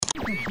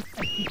Here,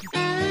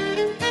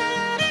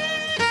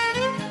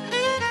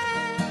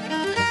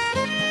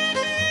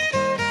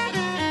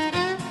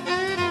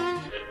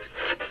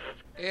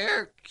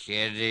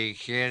 kitty,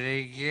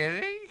 kitty,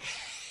 kitty.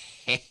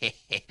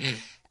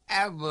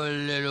 Have a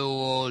little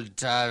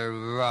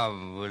old-time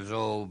rum with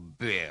old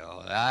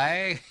Bill,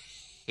 eh?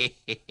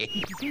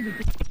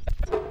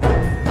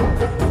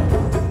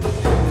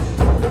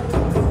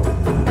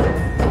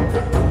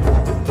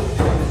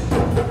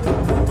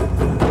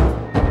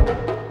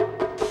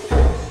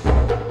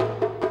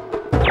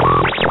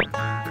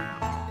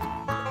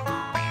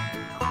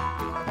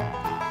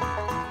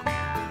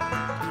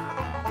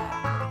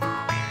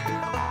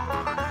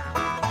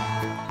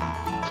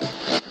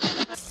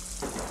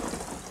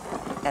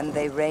 And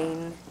they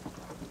rain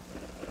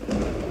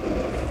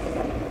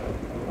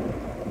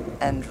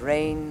and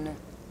rain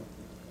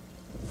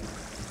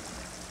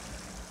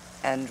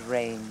and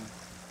rain.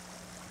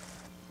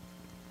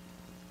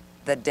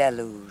 The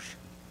deluge.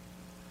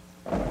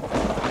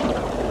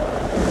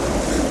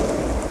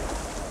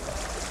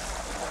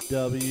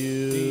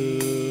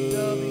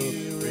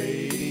 WDW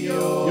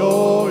Radio,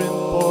 your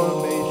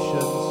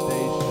information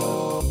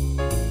station.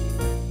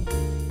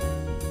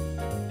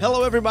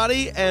 Hello,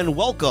 everybody, and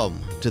welcome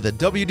to the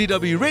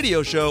WDW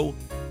Radio Show,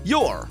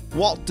 your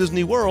Walt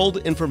Disney World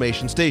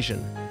information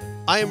station.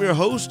 I am your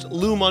host,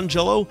 Lou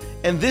Mongello,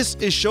 and this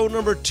is show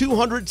number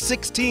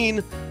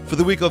 216 for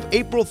the week of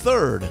April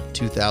 3rd,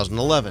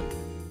 2011.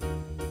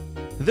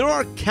 There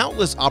are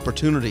countless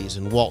opportunities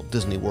in Walt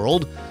Disney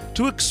World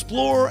to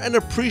explore and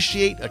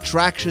appreciate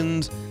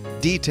attractions,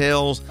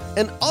 details,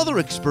 and other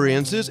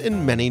experiences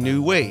in many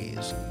new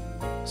ways.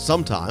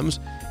 Sometimes,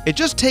 it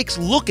just takes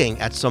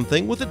looking at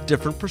something with a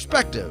different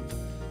perspective.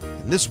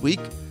 And this week,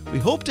 we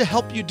hope to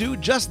help you do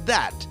just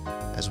that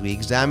as we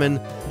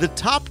examine the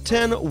top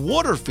 10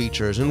 water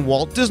features in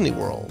Walt Disney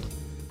World.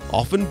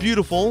 Often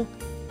beautiful,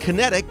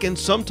 kinetic, and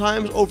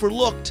sometimes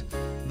overlooked,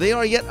 they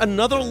are yet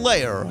another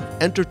layer of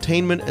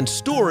entertainment and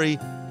story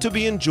to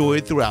be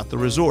enjoyed throughout the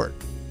resort.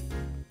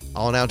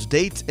 I'll announce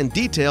dates and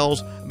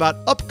details about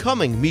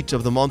upcoming Meets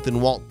of the Month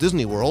in Walt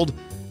Disney World,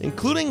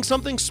 including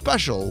something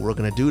special we're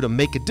going to do to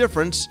make a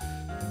difference,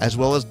 as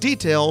well as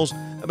details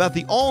about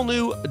the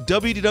all-new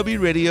WDW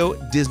Radio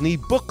Disney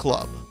Book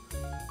Club.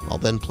 I'll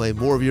then play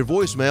more of your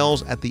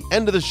voicemails at the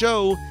end of the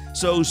show,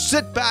 so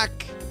sit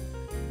back,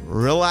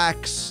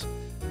 relax,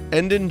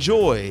 and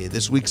enjoy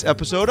this week's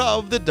episode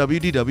of the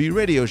WDW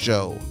Radio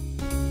Show.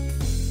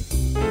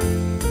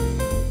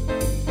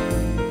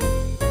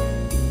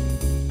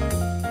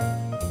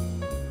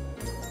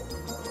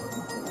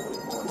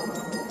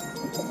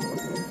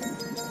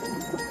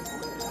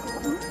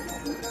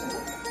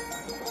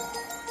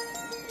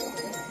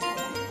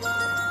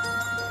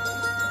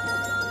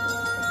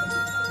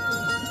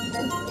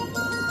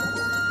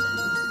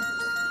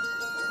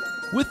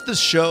 With the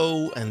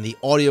show and the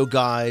audio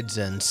guides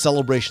and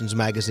Celebrations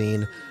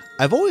magazine,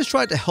 I've always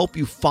tried to help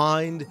you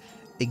find,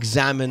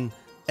 examine,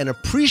 and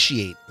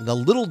appreciate the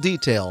little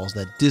details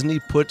that Disney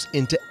puts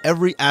into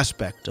every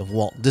aspect of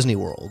Walt Disney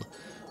World.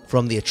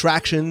 From the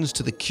attractions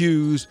to the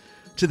queues,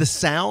 to the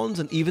sounds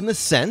and even the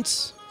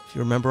scents. If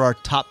you remember our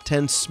top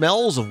 10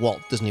 smells of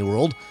Walt Disney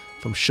World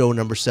from show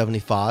number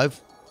 75,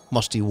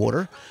 Musty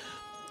Water.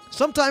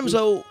 Sometimes,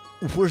 though,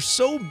 we're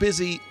so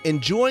busy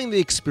enjoying the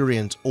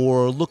experience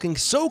or looking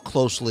so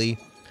closely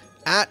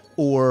at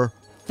or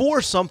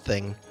for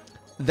something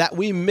that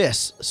we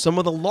miss some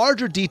of the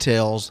larger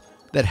details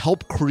that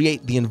help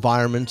create the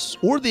environments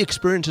or the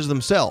experiences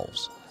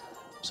themselves.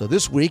 So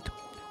this week,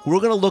 we're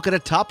going to look at a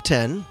top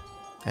 10,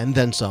 and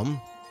then some,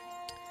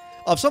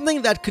 of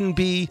something that can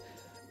be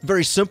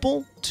very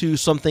simple to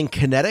something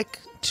kinetic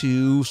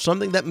to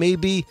something that may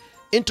be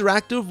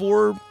interactive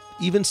or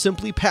even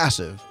simply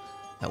passive,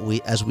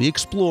 as we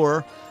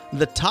explore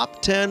the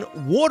top 10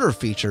 water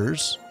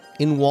features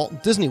in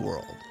Walt Disney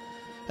World.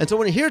 And so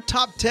when you hear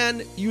top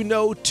 10, you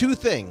know two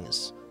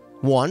things.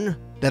 One,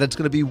 that it's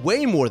going to be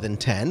way more than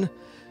 10.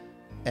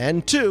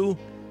 And two,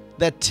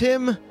 that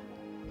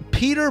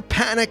Peter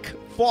Panic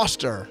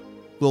Foster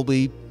will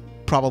be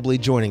probably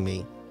joining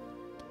me.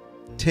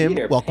 Tim,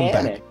 Peter welcome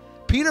Panic.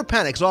 back. Peter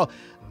Panic. So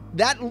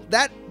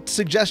that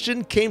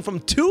suggestion came from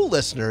two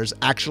listeners,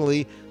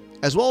 actually,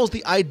 as well as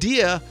the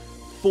idea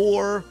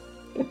for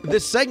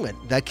this segment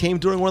that came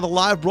during one of the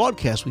live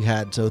broadcasts we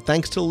had. So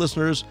thanks to the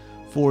listeners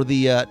for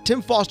the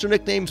Tim Foster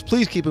nicknames.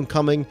 Please keep them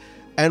coming.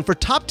 And for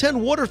top 10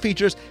 water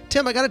features,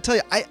 Tim, I got to tell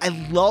you, I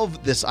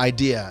love this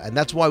idea. And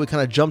that's why we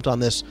kind of jumped on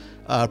this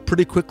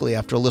pretty quickly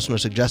after a listener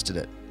suggested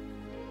it.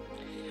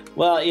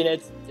 Well, you know,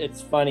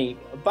 it's funny.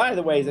 By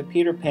the way, is it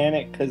Peter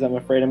Panic because I'm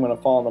afraid I'm going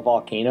to fall in the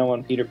volcano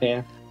on Peter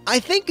Pan? I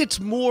think it's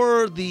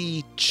more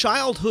the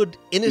childhood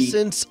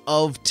innocence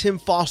of Tim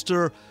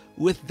Foster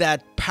with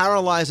that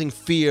paralyzing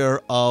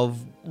fear of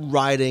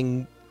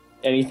riding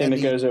anything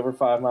that goes over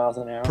 5 miles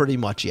an hour? Pretty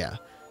much, yeah.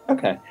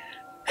 Okay.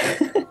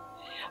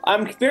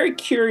 I'm very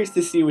curious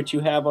to see what you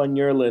have on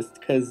your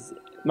list, because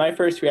my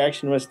first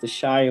reaction was to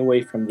shy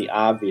away from the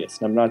obvious,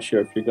 and I'm not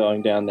sure if you're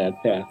going down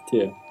that path,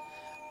 too.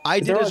 I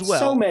did There are as well.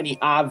 so many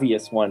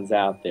obvious ones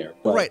out there.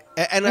 But Right.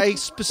 And I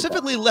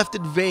specifically left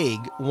it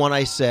vague when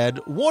I said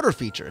water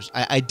features.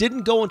 I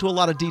didn't go into a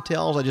lot of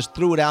details. I just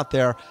threw it out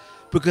there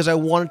because I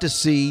wanted to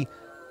see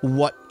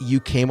what you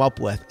came up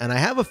with. And I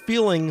have a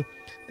feeling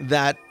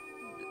that,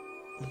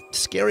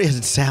 scary as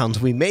it sounds,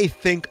 we may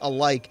think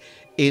alike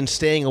in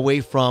staying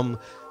away from,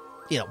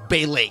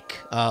 Bay Lake,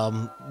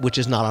 which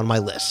is not on my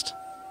list.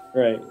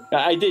 Right.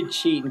 I did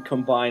cheat and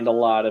combined a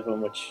lot of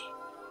them, which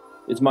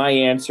is my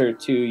answer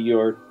to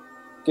your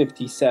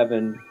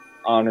 57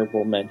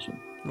 honorable mention.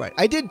 Right.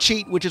 I did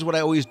cheat, which is what I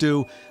always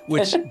do,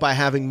 which by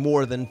having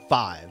more than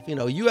 5.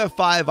 You have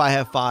 5, I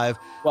have 5.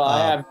 Well,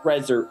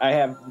 I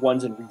have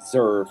ones in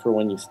reserve for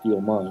when you steal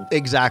mine.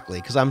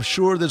 Exactly, because I'm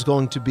sure there's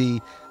going to be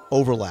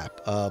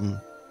overlap.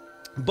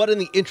 But in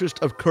the interest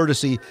of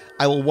courtesy,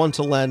 I will once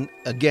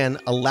again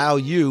allow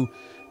you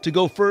to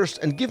go first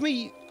and give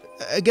me,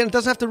 again, it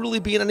doesn't have to really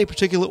be in any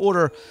particular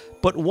order,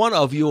 but one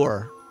of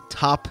your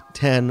top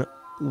 10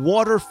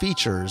 water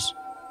features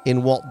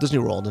in Walt Disney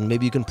World. And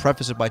maybe you can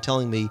preface it by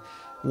telling me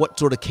what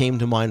sort of came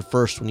to mind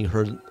first when you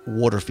heard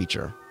water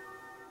feature.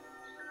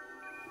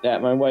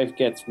 That my wife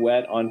gets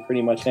wet on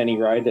pretty much any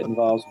ride that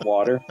involves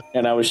water,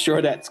 and I was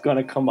sure that's going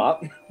to come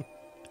up.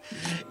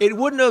 It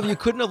wouldn't have. You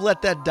couldn't have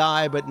let that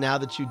die, but now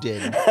that you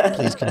did,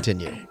 please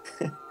continue.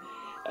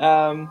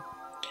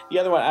 The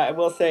other one, I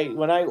will say,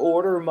 when I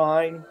order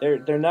mine,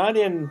 they're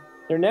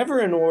never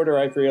in order.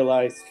 I've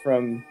realized,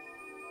 from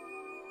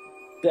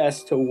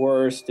best to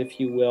worst, if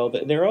you will.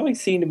 They always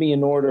seem to be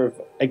in order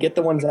of, I get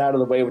the ones out of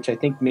the way, which I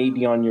think may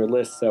be on your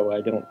list, so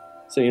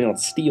you don't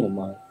steal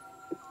mine.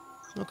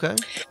 Okay.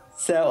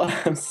 So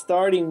I'm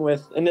starting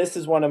with, and this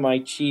is one of my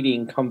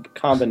cheating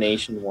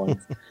combination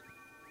ones,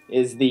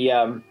 is the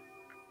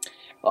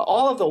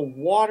all of the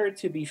water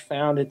to be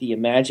found at the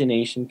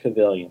Imagination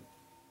Pavilion.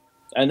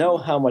 I know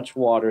how much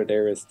water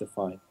there is to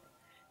find.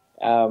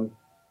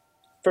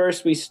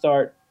 First, we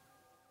start,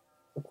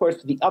 of course,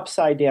 with the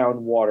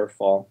upside-down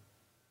waterfall,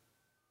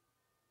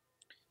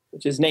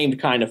 which is named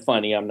kind of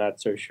funny. I'm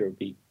not so sure.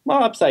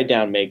 Well, upside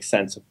down makes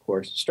sense, of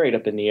course. Straight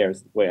up in the air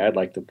is the way I'd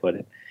like to put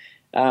it.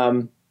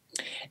 And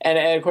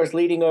of course,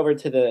 leading over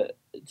to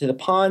the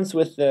ponds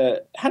with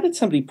the, how did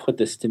somebody put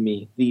this to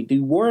me? The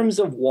worms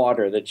of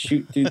water that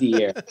shoot through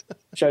the air,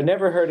 which I've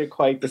never heard it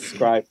quite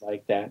described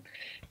like that.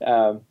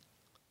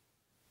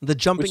 The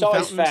jumping which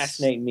always fountains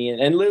fascinate me.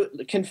 And Lou,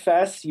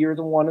 confess, you're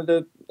the one of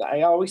the,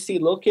 I always see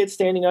little kids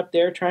standing up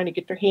there trying to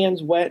get their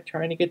hands wet,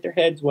 trying to get their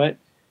heads wet.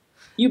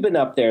 You've been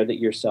up there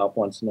yourself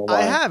once in a while.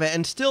 I have,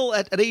 and still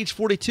at age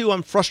 42,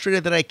 I'm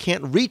frustrated that I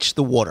can't reach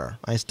the water.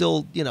 I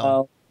still,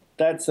 Well,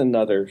 that's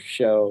another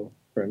show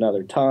for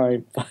another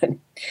time. But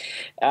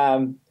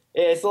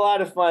it's a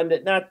lot of fun.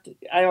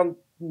 I don't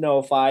know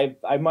if I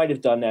might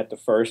have done that the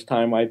first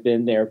time I've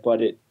been there,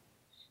 but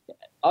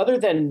other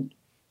than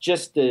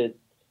just the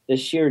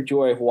sheer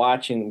joy of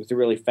watching, was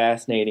really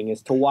fascinating,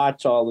 is to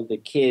watch all of the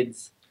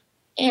kids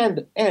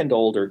and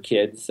older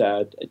kids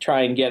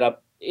try and get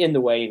up in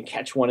the way and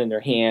catch one in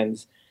their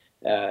hands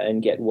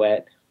and get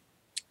wet.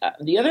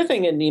 The other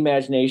thing in the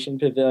Imagination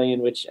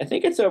Pavilion, which I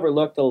think it's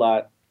overlooked a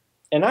lot,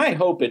 and I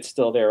hope it's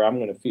still there, I'm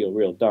going to feel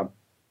real dumb,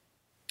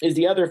 is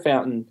the other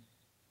fountain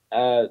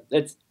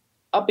that's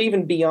up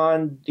even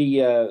beyond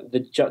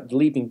the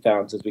leaping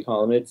fountains, as we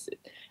call them.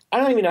 I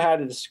don't even know how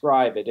to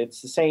describe it.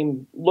 It's the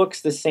same,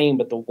 looks the same,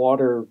 but the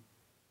water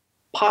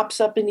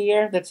pops up in the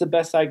air. That's the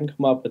best I can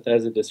come up with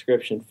as a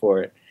description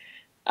for it.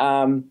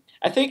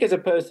 I think as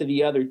opposed to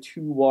the other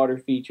two water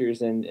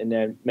features in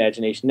the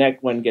Imagination,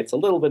 that one gets a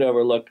little bit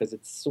overlooked because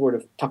it's sort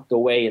of tucked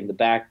away in the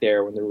back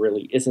there when there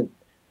really isn't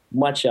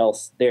much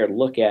else there to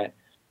look at.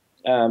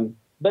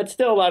 But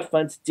still a lot of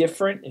fun. It's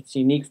different. It's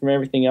unique from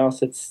everything else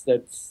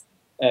that's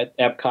at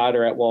Epcot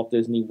or at Walt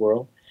Disney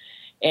World.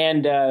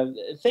 And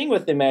the thing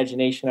with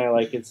Imagination I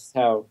like is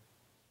how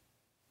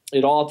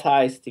it all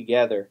ties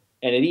together.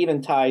 And it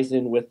even ties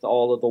in with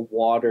all of the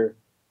water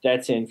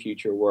that's in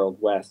Future World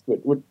West,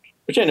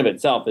 which in of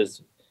itself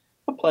is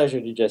a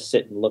pleasure to just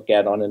sit and look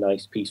at on a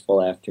nice,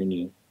 peaceful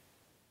afternoon.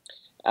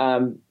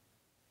 And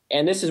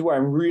this is where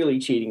I'm really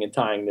cheating and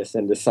tying this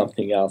into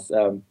something else.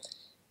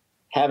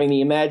 Having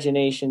the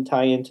Imagination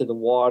tie into the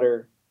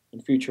water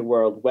in Future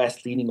World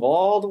West, leading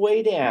all the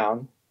way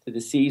down to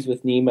the seas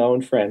with Nemo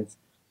and friends,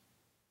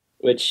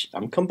 which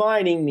I'm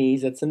combining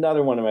these. That's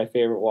another one of my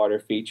favorite water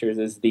features,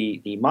 is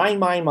the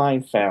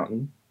Mine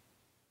fountain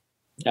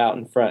out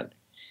in front.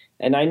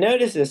 And I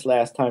noticed this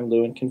last time,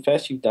 Lou, and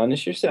confess you've done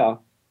this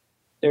yourself.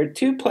 There are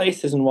two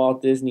places in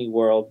Walt Disney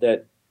World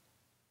that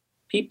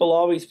people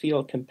always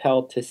feel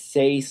compelled to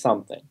say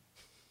something.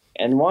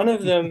 And one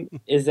of them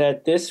is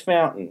at this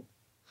fountain,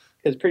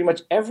 because pretty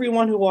much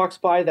everyone who walks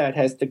by that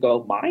has to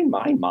go,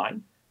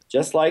 mine,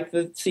 just like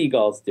the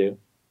seagulls do.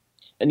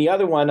 And the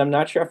other one, I'm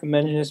not sure if I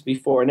mentioned this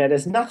before, and that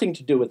has nothing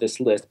to do with this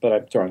list, but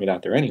I'm throwing it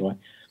out there anyway,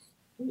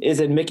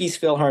 is in Mickey's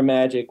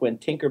PhilharMagic when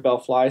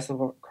Tinkerbell flies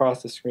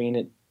across the screen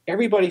and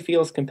everybody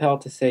feels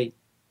compelled to say,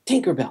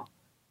 Tinkerbell,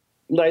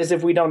 as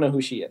if we don't know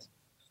who she is.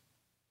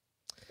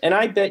 And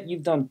I bet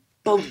you've done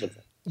both of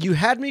them. You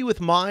had me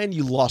with mine.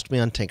 You lost me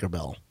on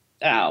Tinkerbell.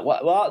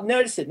 Well,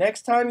 notice it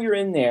next time you're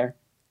in there,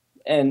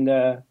 and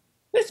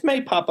this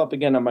may pop up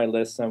again on my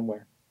list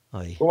somewhere.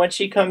 Oy. But when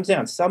she comes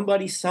down,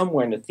 somebody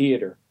somewhere in the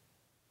theater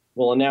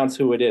will announce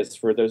who it is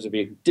for those of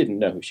you who didn't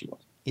know who she was.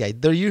 Yeah,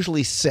 they're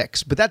usually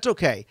 6, but that's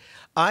okay.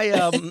 I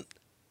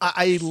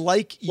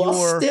like Well,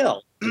 your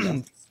still.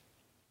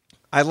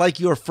 I like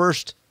your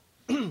first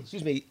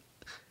excuse me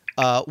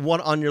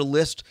one on your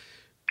list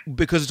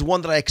because it's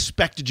one that I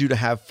expected you to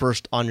have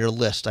first on your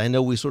list. I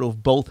know we sort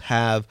of both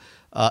have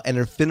an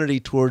affinity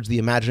towards the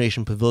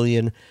Imagination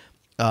Pavilion,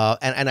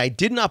 and I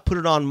did not put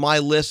it on my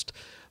list.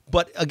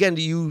 But again,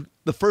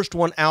 the first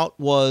one out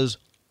was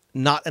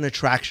not an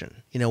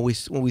attraction. You know,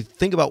 when we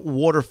think about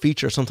water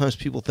features, sometimes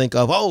people think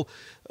of,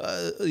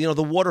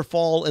 the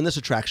waterfall in this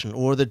attraction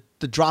or the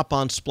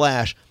drop-on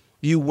splash.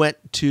 You went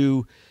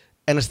to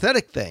an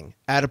aesthetic thing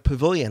at a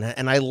pavilion.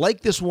 And I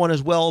like this one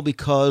as well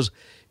because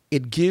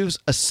it gives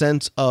a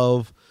sense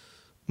of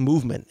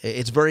movement.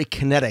 It's very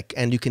kinetic,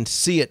 and you can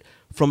see it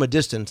from a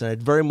distance, and it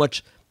very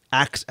much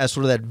acts as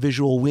sort of that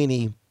visual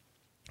weenie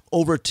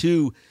over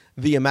to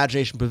the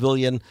Imagination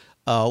Pavilion.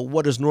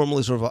 What is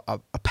normally sort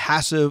of a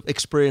passive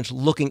experience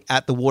looking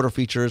at the water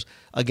features,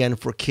 again,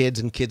 for kids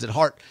and kids at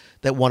heart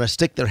that want to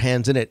stick their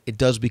hands in it, it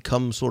does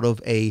become sort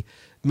of a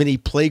mini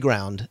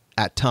playground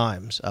at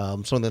times,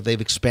 something that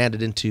they've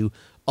expanded into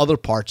other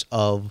parts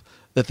of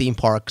the theme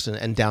parks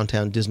and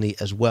downtown Disney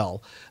as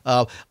well.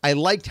 I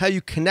liked how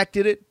you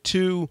connected it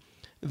to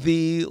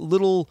the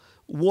little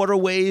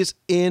waterways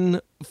in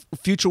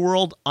Future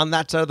World on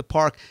that side of the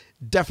park.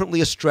 Definitely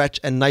a stretch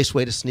and nice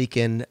way to sneak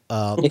in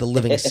the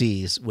Living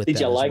Seas with that.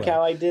 Did you like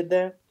how I did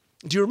that?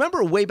 Do you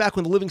remember way back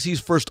when the Living Seas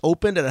first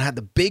opened and it had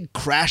the big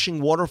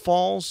crashing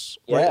waterfalls,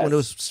 right? Yes. When it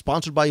was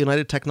sponsored by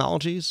United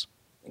Technologies?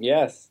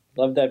 Yes,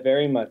 love that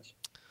very much.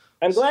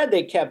 I'm glad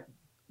they kept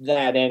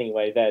that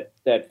anyway,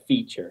 that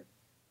feature.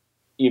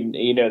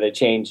 They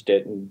changed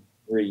it and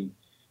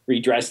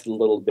redressed it a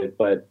little bit,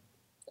 but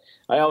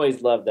I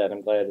always loved that.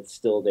 I'm glad it's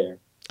still there.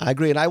 I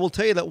agree. And I will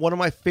tell you that one of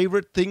my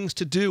favorite things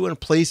to do and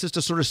places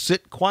to sort of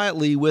sit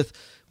quietly with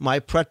my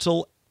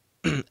pretzel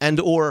and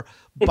or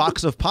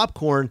box of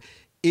popcorn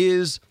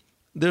is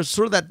there's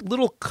sort of that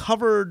little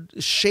covered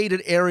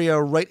shaded area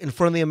right in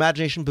front of the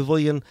Imagination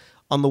Pavilion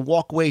on the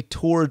walkway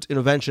towards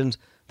Innoventions.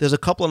 There's a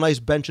couple of nice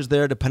benches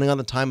there depending on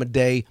the time of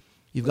day.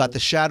 You've got the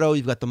shadow,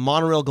 you've got the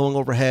monorail going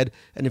overhead,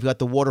 and you've got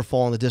the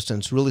waterfall in the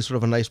distance. Really sort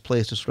of a nice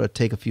place to sort of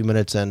take a few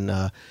minutes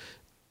and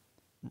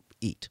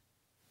eat.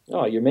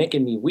 Oh, you're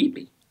making me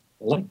weepy.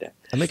 I like that.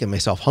 I'm making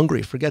myself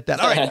hungry. Forget that.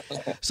 All right.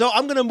 So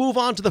I'm going to move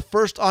on to the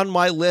first on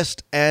my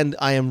list, and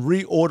I am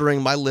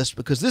reordering my list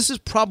because this is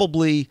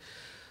probably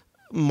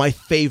my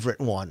favorite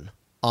one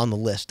on the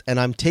list.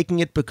 And I'm taking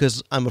it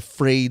because I'm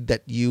afraid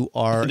that you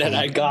are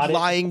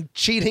lying,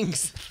 cheating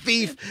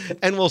thief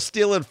and will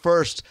steal it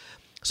first.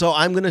 So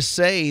I'm going to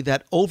say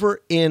that over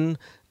in,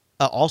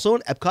 also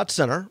in Epcot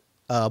Center,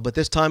 but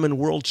this time in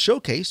World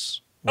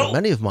Showcase, where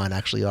many of mine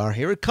actually are.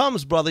 Here it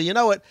comes, brother. You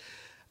know it.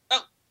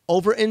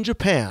 Over in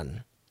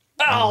Japan.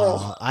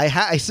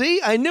 I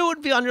see. I knew it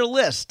would be on your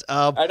list.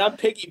 And I'm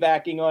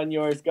piggybacking on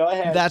yours. Go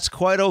ahead. That's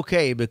quite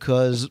okay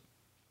because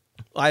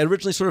I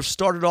originally sort of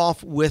started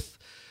off with,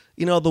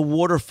 the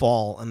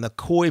waterfall and the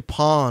koi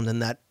pond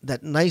and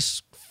that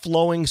nice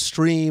flowing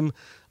stream,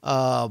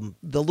 the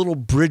little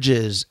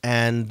bridges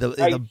and the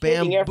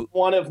bamboo. Every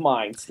one of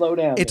mine. Slow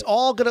down. It's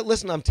all gonna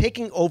listen. I'm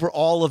taking over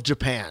all of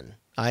Japan.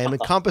 I am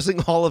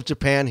encompassing all of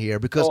Japan here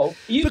because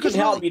you can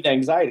help me then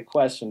because I had a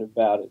question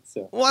about it.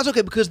 So that's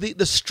okay because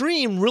the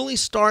stream really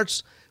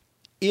starts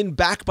in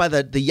back by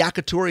the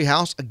Yakitori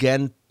House.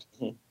 Again,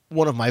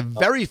 one of my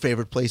very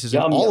favorite places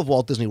in all of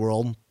Walt Disney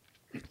World.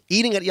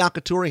 Eating at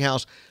Yakitori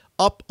House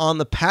up on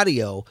the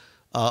patio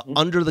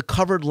under the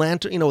covered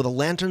lantern, where the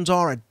lanterns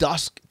are at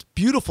dusk. It's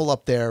beautiful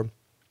up there,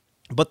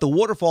 but the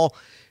waterfall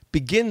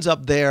begins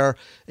up there.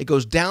 It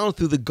goes down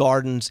through the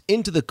gardens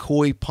into the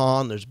koi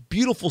pond. There's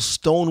beautiful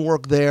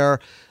stonework there.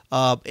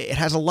 It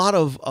has a lot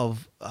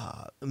of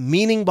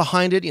meaning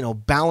behind it,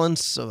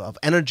 balance of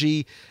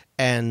energy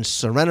and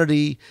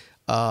serenity.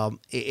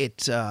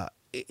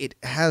 It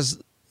has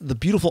the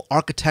beautiful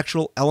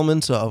architectural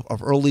elements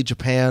of early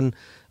Japan.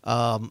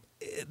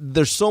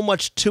 There's so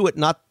much to it,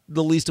 not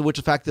the least of which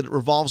the fact that it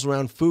revolves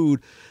around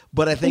food.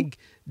 But I think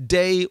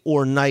day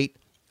or night,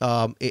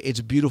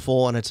 it's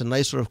beautiful and it's a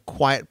nice sort of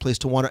quiet place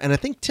to wander. And I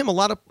think, Tim,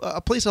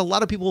 a place a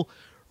lot of people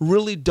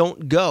really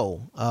don't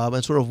go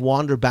and sort of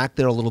wander back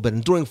there a little bit.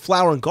 And during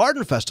Flower and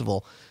Garden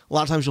Festival, a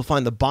lot of times you'll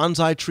find the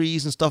bonsai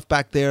trees and stuff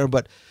back there.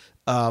 But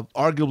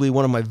arguably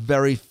one of my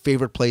very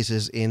favorite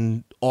places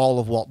in all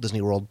of Walt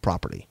Disney World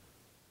property.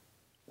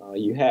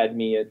 You had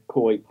me at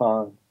Koi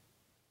Pond.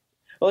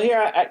 Well,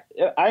 here,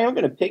 I am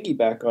going to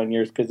piggyback on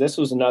yours because this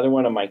was another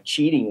one of my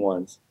cheating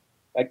ones.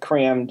 I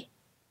crammed,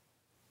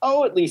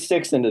 at least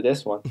 6 into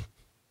this one.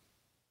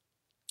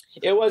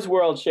 It was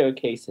World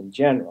Showcase in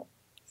general.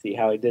 See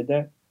how I did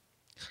that?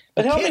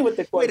 But help me with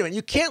the Wait a minute.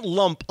 You can't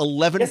lump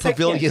 11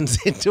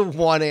 pavilions into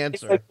one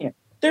answer. Yes, I can.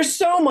 There's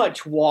so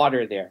much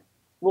water there.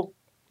 Well,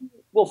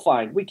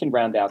 We can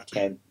round out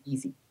 10.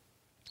 Easy.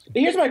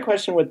 But here's my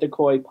question with the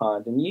koi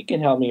pond, and you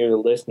can help me or the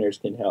listeners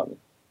can help me.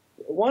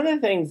 One of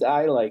the things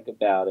I like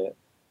about it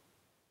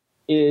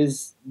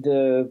is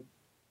the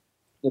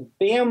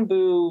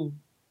bamboo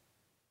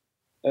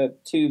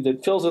tube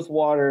that fills with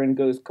water and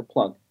goes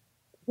kaplunk.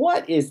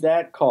 What is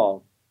that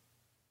called?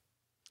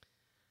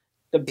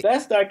 The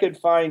best I could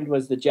find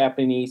was the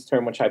Japanese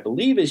term, which I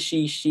believe is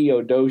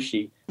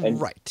shi-shi-odoshi. And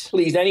right.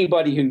 Please,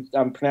 anybody who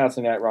I'm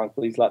pronouncing that wrong,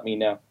 please let me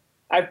know.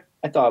 I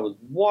thought it was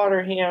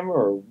water hammer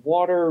or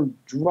water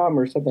drum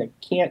or something.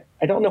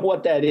 I don't know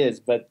what that is,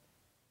 but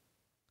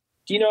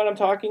do you know what I'm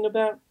talking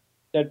about?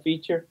 That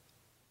feature?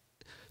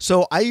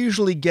 So I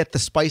usually get the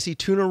spicy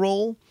tuna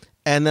roll,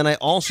 and then I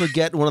also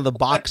get one of the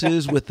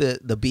boxes with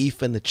the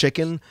beef and the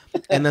chicken,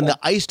 and then the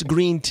iced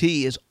green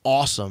tea is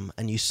awesome.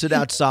 And you sit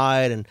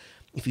outside, and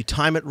if you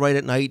time it right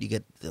at night, you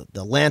get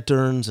the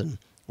lanterns, and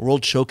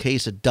World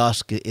Showcase at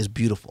dusk is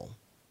beautiful.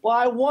 Well,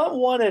 I want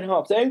one at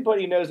home. So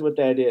anybody knows what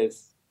that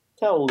is,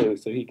 tell Lou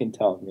so he can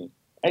tell me.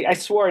 I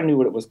swore I knew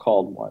what it was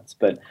called once,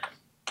 but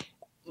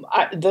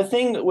the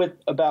thing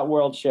about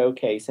World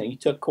Showcase, and you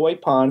took koi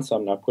pond, so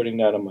I'm not putting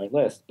that on my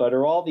list, but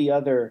are all the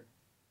other,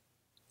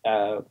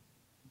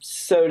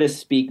 so to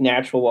speak,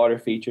 natural water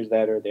features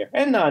that are there,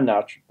 and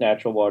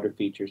non-natural water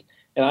features.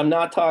 And I'm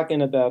not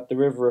talking about the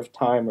River of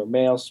Time or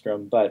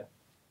Maelstrom, but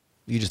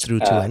you just threw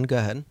two in. Go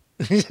ahead.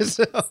 Excuse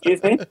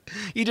me?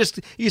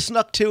 You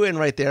snuck two in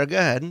right there. Go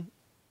ahead.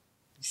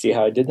 See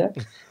how I did that?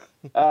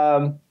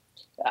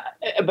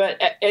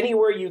 But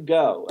anywhere you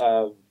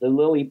go, the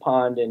Lily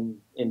Pond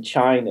in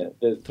China,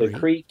 the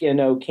creek in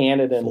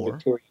Canada, and the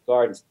Victoria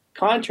Gardens,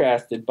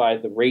 contrasted by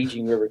the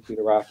raging river through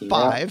the Rocky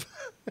Mountains.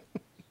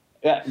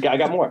 5. I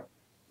got more.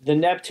 The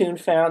Neptune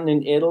Fountain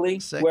in Italy,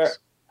 6. where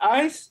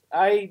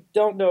I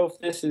don't know if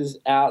this is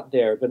out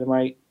there, but in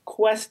my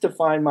quest to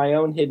find my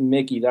own hidden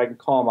Mickey that I can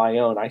call my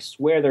own, I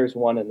swear there's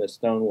one in the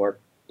stonework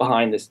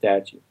behind the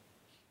statue.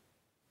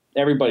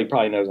 Everybody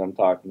probably knows what I'm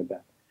talking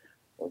about.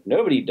 Well, if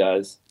nobody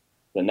does,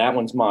 then that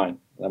one's mine.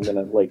 I'm going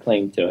to lay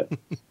claim to it.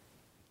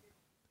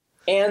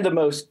 And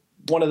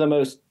one of the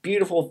most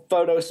beautiful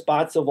photo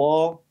spots of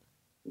all,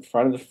 in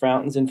front of the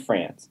fountains in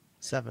France.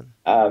 7.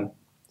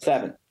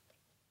 7.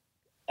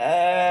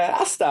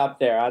 I'll stop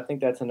there. I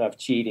think that's enough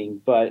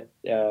cheating. But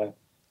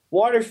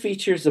water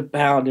features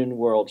abound in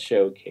World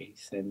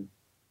Showcase. And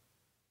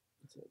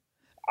it's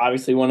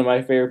obviously one of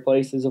my favorite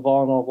places of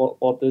all in all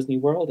Walt Disney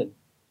World. And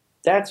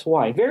that's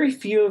why. Very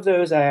few of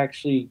those I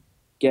actually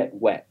get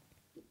wet.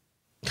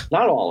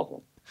 Not all of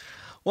them.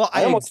 Well,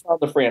 I almost found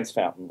the France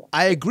fountain one.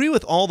 I agree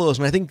with all those,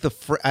 and I think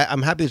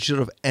I'm happy that you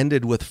sort of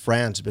ended with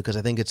France because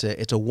I think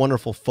it's a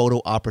wonderful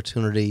photo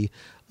opportunity.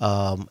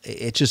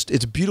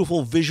 It's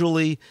beautiful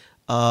visually,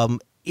 and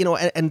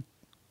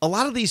a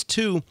lot of these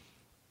too.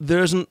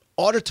 There's an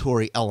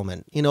auditory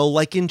element,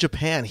 like in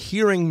Japan,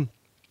 hearing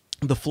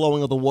the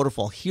flowing of the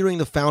waterfall, hearing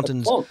the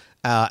fountains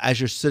as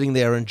you're sitting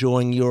there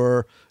enjoying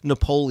your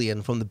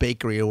Napoleon from the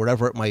bakery or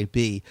whatever it might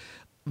be,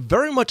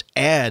 very much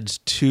adds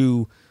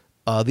to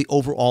the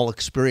overall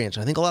experience.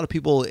 I think a lot of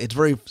people, it's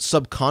very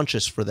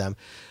subconscious for them.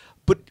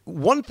 But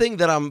one thing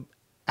that I'm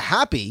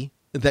happy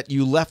that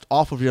you left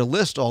off of your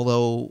list,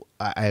 although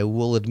I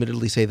will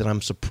admittedly say that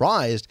I'm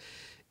surprised,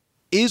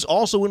 is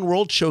also in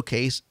World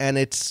Showcase, and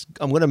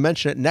I'm going to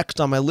mention it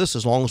next on my list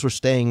as long as we're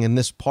staying in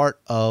this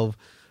part of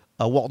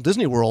Walt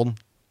Disney World.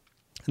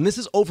 And this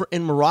is over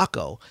in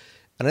Morocco.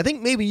 And I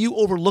think maybe you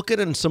overlook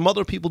it, and some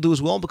other people do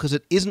as well, because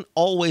it isn't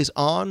always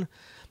on.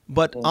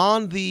 But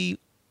on the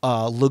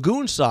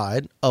lagoon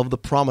side of the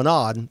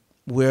promenade,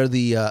 where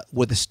the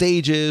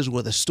stage is,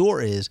 where the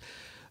store is,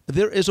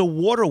 there is a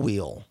water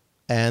wheel,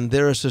 and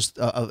there is just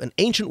an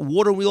ancient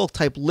water wheel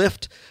type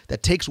lift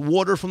that takes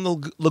water from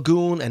the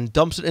lagoon and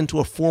dumps it into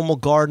a formal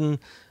garden.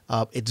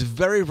 It's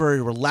very,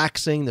 very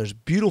relaxing. There's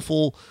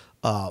beautiful,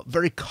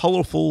 very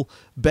colorful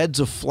beds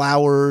of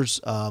flowers.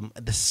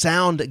 The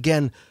sound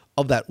again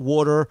of that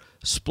water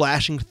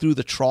splashing through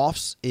the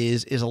troughs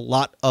is a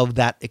lot of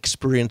that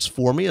experience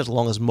for me, as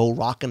long as Mo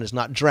Rockin is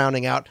not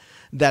drowning out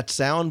that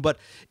sound. But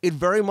it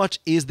very much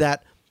is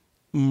that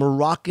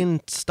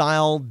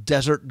Moroccan-style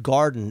desert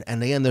garden.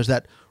 And again, there's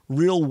that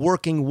real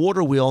working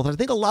water wheel that I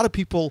think a lot of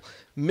people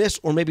miss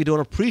or maybe don't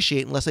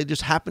appreciate unless they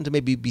just happen to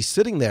maybe be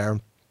sitting there.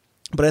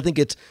 But I think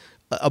it's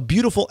a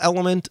beautiful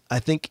element. I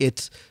think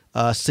it's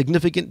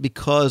significant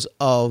because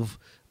of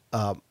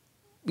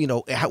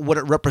what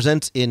it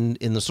represents in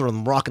the sort of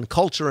Moroccan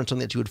culture and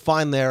something that you would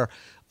find there.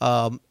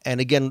 And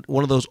again,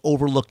 one of those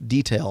overlooked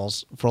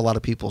details for a lot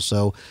of people.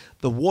 So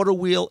the water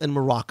wheel in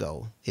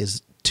Morocco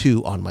is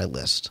 2 on my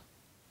list.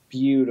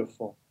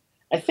 Beautiful.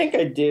 I think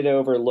I did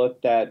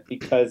overlook that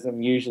because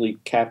I'm usually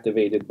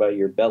captivated by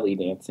your belly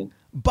dancing.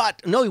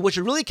 But no, what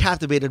you're really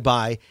captivated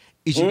by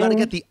is you got to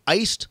get the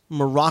iced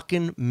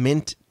Moroccan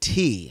mint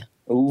tea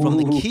from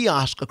the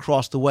kiosk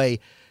across the way.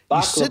 Baklava.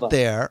 You sit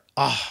there.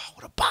 Oh,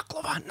 what a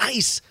baklava.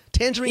 Nice.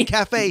 Tangerine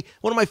Cafe,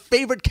 one of my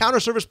favorite counter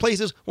service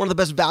places, one of the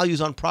best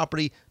values on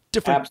property.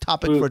 Different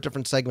topic for a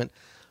different segment.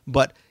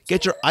 But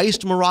get your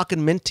iced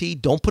Moroccan mint tea.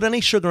 Don't put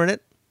any sugar in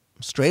it.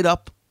 straight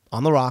up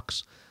on the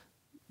rocks.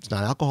 It's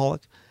not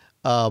alcoholic.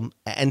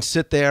 And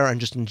sit there and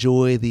just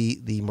enjoy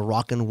the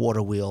Moroccan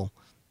water wheel.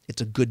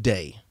 It's a good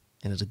day,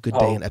 and it's a good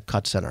day in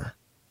Epcot Center.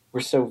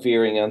 We're so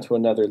veering onto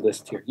another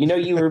list here. You know,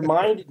 you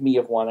reminded me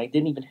of one I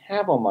didn't even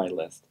have on my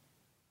list.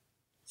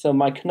 So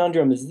my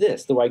conundrum is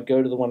this. Do I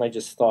go to the one I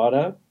just thought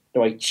of?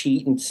 Do I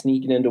cheat and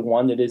sneak it into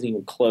one that isn't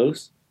even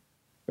close?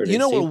 You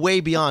know, we're way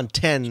beyond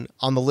 10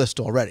 on the list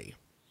already.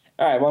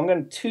 All right, well, I'm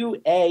going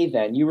to 2A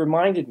then. You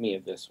reminded me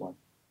of this one.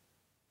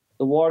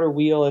 The water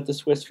wheel at the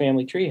Swiss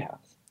Family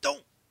Treehouse.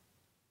 Don't.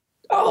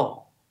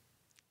 Oh.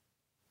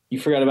 You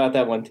forgot about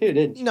that one too,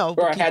 didn't you? No.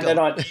 Or you had that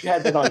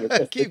on your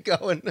list. Keep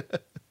going.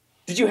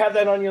 Did you have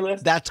that on your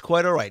list? That's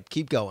quite all right.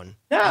 Keep going.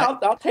 No,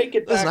 I'll take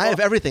it back. Listen, I have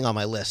everything on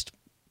my list.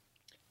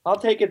 I'll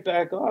take it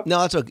back off. No,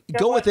 that's okay.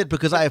 Go with it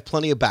because I have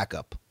plenty of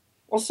backup.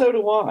 Well, so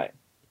do I.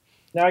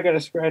 Now I got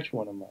to scratch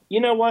one of them.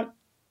 You know what?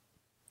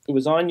 It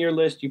was on your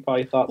list. You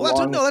probably thought, well,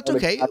 that's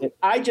okay.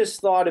 I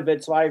just thought of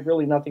it, so I have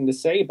really nothing to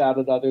say about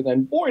it other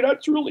than, boy,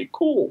 that's really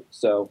cool.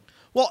 So,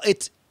 well,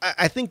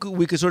 I think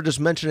we could sort of just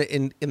mention it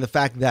in the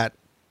fact that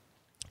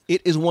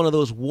it is one of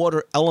those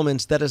water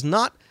elements that is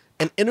not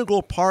an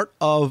integral part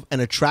of an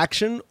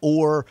attraction,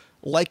 or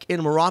like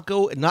in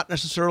Morocco, not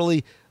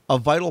necessarily a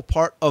vital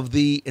part of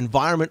the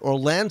environment or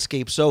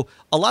landscape. So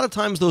a lot of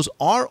times those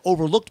are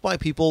overlooked by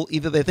people.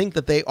 Either they think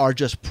that they are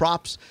just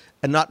props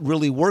and not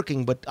really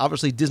working, but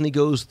obviously Disney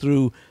goes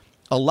through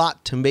a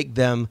lot to make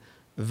them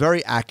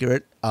very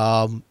accurate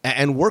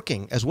and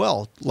working as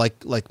well,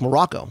 like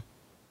Morocco.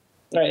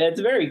 Right,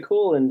 it's very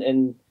cool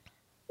in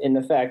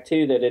the fact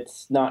too that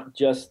it's not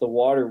just the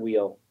water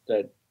wheel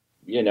that,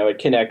 you know, it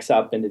connects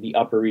up into the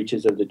upper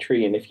reaches of the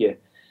tree, and if you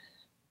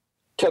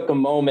took a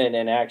moment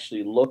and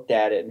actually looked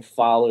at it and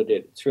followed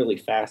it, it's really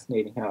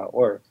fascinating how it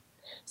works.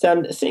 So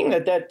I'm seeing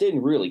that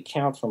didn't really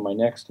count for my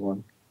next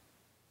one.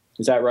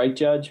 Is that right,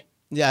 Judge?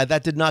 Yeah,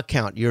 that did not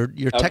count. You're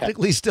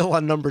technically still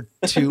on number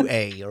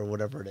 2A or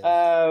whatever it is.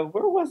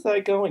 Where was I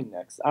going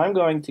next? I'm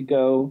going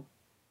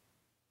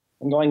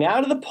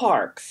out of the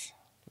parks.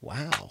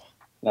 Wow.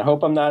 And I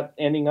hope I'm not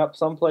ending up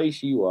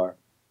someplace you are.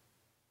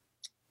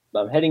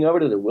 I'm heading over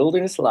to the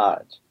Wilderness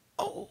Lodge.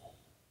 Oh.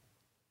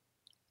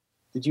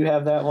 Did you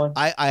have that one?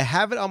 I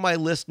have it on my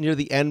list near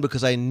the end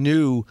because I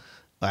knew,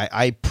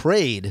 I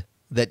prayed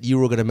that you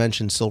were going to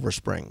mention Silver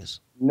Springs.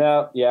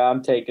 No, yeah,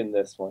 I'm taking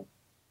this one.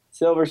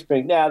 Silver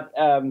Spring. Now,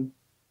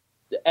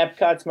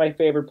 Epcot's my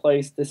favorite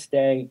place to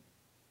stay,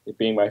 it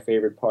being my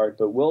favorite part,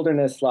 but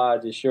Wilderness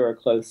Lodge is sure a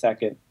close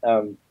second.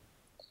 And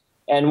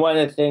one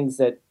of the things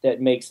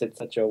that makes it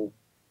such a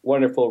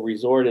wonderful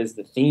resort is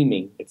the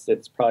theming.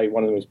 It's probably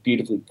one of the most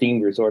beautifully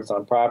themed resorts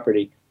on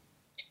property.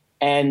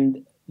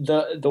 And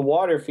the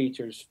water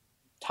features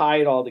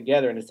tie it all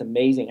together, and it's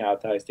amazing how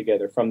it ties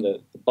together, from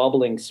the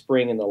bubbling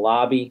spring in the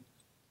lobby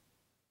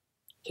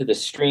to the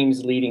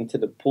streams leading to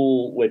the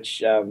pool,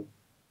 which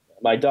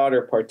my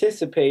daughter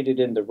participated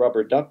in the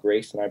rubber duck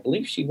race, and I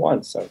believe she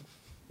won, so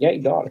yay,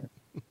 daughter.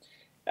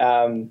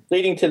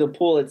 Leading to the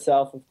pool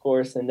itself, of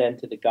course, and then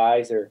to the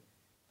geyser.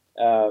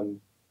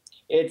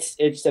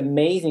 It's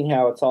amazing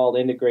how it's all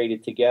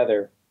integrated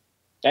together.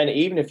 And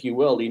even if you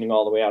will, leading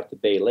all the way out to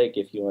Bay Lake,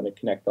 if you want to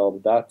connect all the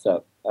dots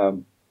up.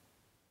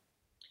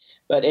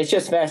 But it's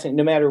just fascinating,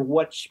 no matter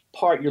which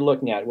part you're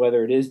looking at,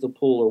 whether it is the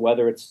pool or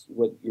whether it's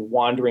what you're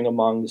wandering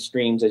among the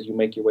streams as you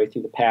make your way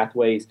through the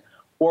pathways,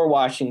 or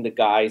watching the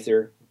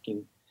geyser,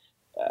 looking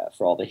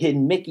for all the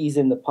hidden Mickeys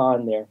in the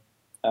pond there.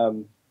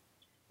 An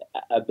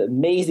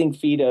amazing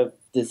feat of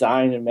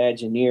design and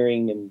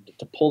Imagineering, and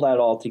to pull that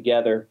all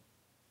together.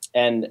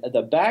 And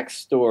the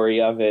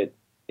backstory of it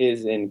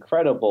is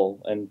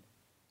incredible. And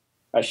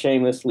I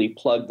shamelessly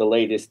plugged the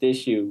latest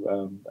issue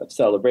of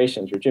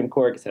Celebrations, where Jim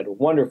Corkis had a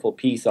wonderful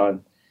piece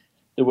on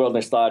the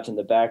Wilderness Lodge and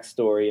the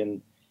backstory,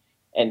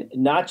 and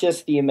not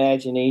just the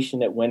imagination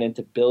that went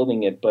into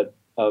building it, but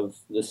of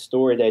the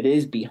story that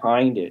is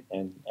behind it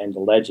and the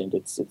legend.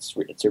 It's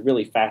a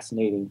really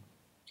fascinating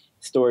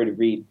story to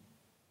read.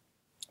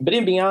 But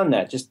in beyond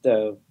that, just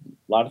a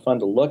lot of fun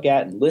to look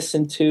at and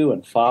listen to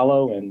and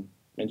follow and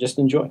just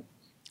enjoy.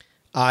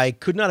 I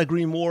could not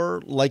agree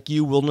more. Like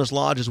you, Wilderness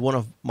Lodge is one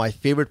of my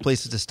favorite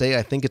places to stay.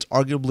 I think it's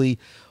arguably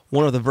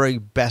one of the very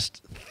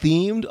best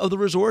themed of the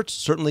resorts.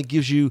 Certainly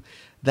gives you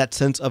that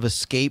sense of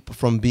escape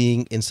from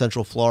being in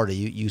Central Florida.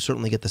 You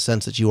certainly get the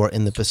sense that you are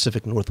in the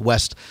Pacific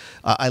Northwest.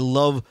 I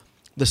love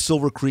the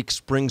Silver Creek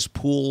Springs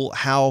pool,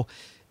 how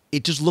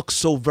it just looks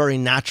so very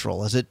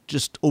natural, as it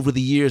just over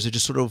the years, it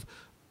just sort of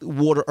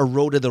water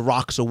eroded the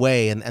rocks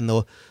away, and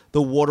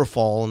the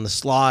waterfall and the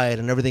slide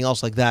and everything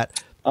else like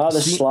that. Oh,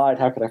 the slide.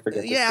 How could I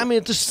forget? Yeah, I mean,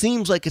 it just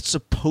seems like it's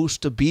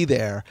supposed to be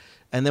there.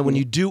 And then when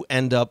you do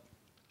end up,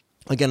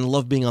 again, I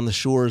love being on the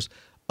shores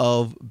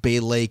of Bay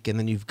Lake, and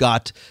then you've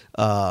got,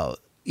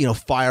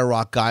 Fire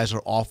Rock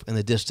Geyser off in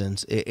the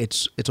distance.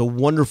 It's a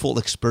wonderful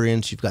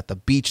experience. You've got the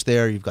beach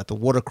there. You've got the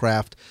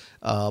watercraft.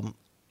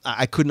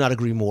 I could not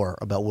agree more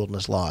about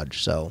Wilderness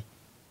Lodge. So,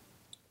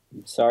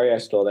 sorry I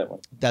stole that one.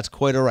 That's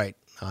quite all right.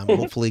 I'm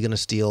hopefully going to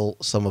steal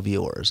some of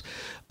yours.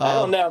 I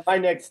don't know. My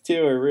next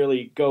two are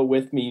really go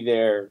with me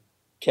there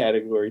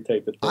category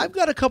type of thing. I've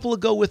got a couple of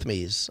go with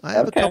me's.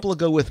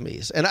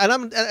 And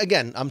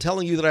I'm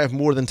telling you that I have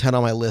more than 10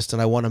 on my list,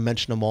 and I want to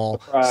mention them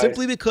all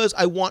simply because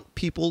I want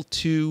people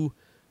to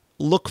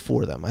look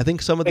for them. I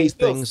think some of these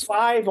things.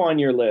 5 on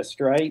your list,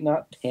 right?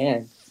 Not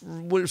 10.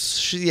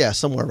 Yeah,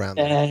 somewhere around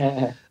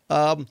there.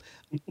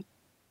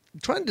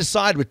 Trying to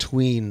decide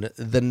between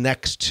the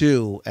next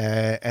two,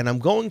 and I'm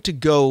going to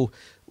go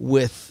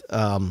with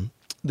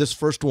this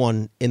first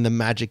one in the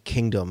Magic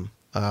Kingdom.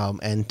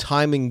 And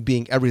timing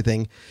being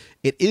everything,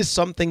 it is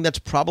something that's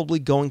probably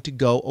going to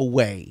go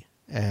away.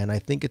 And I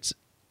think it's,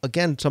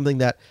 again, something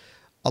that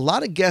a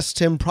lot of guests,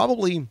 Tim,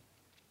 probably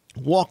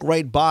walk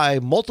right by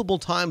multiple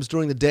times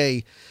during the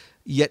day,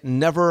 yet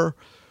never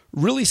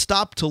really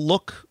stop to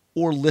look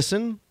or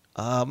listen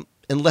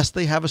unless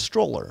they have a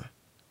stroller.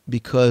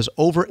 Because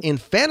over in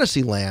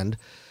Fantasyland,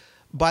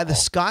 by the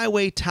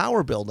Skyway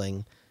Tower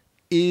building,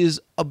 is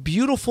a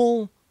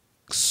beautiful,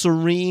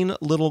 serene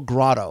little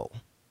grotto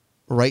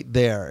right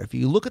there. If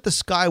you look at the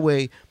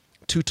Skyway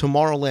to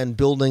Tomorrowland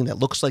building that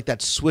looks like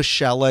that Swiss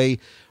chalet,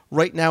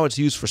 right now it's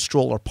used for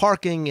stroller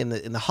parking. In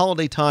the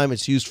holiday time,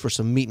 it's used for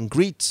some meet and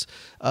greets.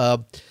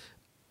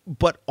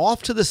 But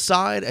off to the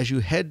side, as you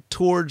head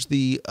towards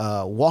the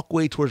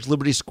walkway towards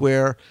Liberty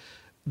Square,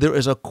 there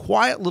is a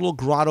quiet little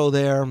grotto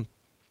there,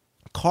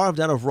 carved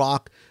out of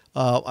rock,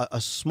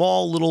 a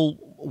small little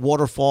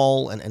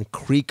waterfall and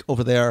creek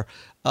over there.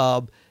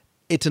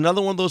 It's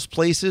another one of those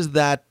places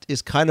that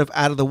is kind of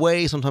out of the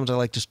way. Sometimes I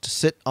like just to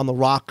sit on the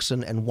rocks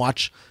and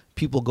watch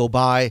people go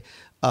by.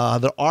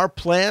 There are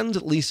plans,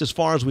 at least as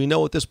far as we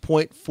know at this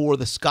point, for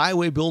the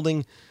Skyway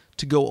building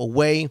to go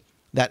away.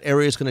 That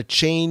area is going to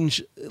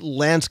change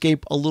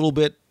landscape a little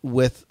bit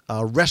with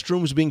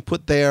restrooms being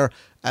put there,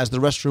 as the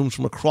restrooms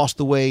from across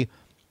the way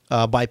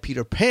by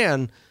Peter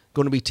Pan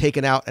going to be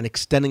taken out and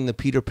extending the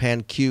Peter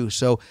Pan queue.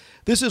 So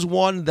this is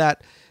one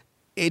that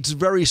it's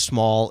very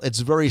small. It's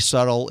very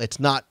subtle. It's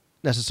not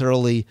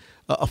necessarily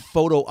a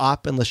photo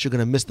op unless you're going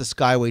to miss the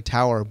Skyway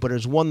Tower, but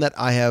it's one that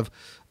I have,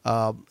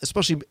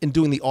 especially in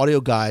doing the audio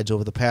guides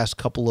over the past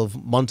couple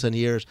of months and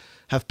years,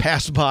 have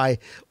passed by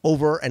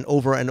over and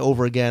over and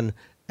over again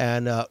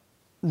and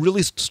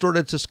really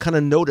started to kind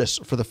of notice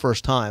for the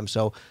first time.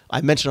 So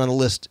I mentioned on the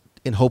list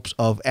in hopes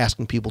of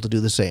asking people to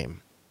do the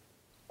same.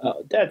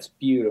 Oh, that's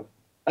beautiful.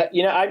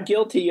 I'm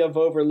guilty of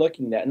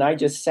overlooking that, and I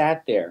just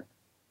sat there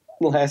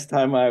last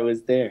time I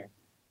was there.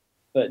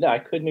 But no, I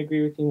couldn't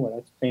agree with you more.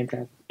 That's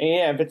fantastic. And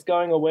yeah, if it's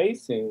going away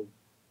soon,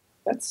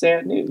 that's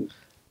sad news.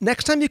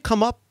 Next time you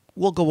come up,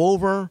 we'll go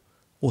over,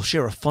 we'll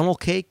share a funnel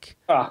cake,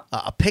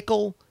 a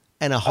pickle,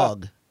 and a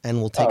hug, and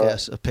we'll take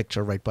a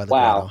picture right by the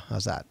grotto.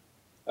 How's that?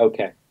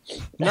 Okay.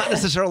 Not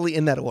necessarily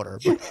in that order.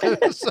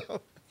 But,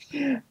 so.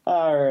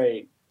 All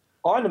right.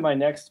 On to my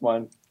next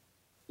one.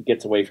 It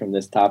gets away from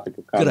this topic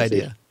of conversation. Good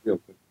idea. Real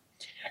quick.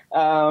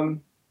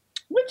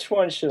 Which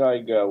one should I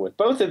go with?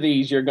 Both of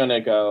these you're going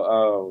to go,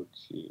 oh,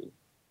 gee.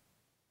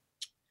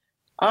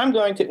 I'm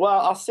going to,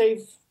 I'll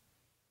save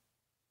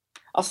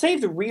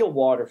the real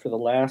water for the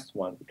last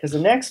one, because the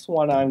next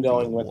one I'm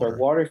going with are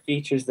water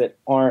features that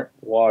aren't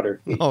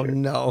water features. Oh,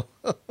 no.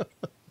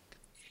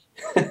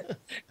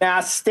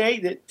 Now, stay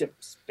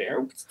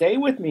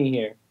with me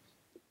here.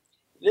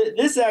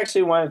 This is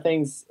actually one of the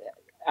things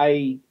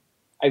I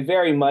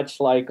very much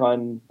like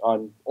on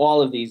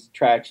all of these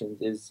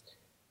attractions is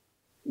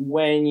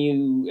when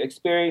you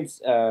experience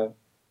a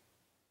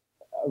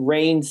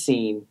rain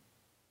scene,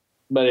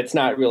 but it's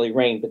not really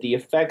rain, but the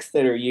effects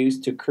that are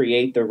used to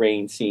create the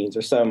rain scenes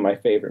are some of my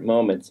favorite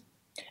moments.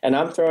 And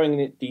I'm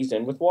throwing these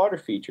in with water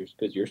features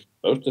because you're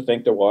supposed to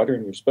think they're water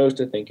and you're supposed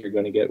to think you're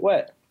going to get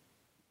wet.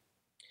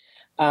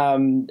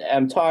 I'm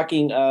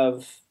talking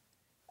of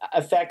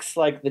effects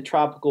like the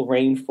tropical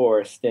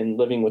rainforest in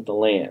Living with the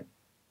Land,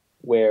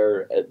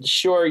 where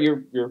sure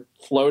you're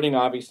floating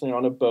obviously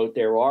on a boat.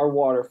 There are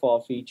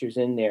waterfall features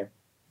in there,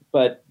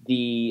 but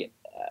the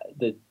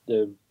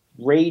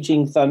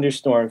raging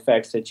thunderstorm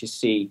effects that you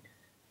see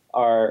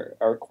are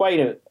quite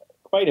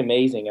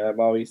amazing,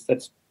 and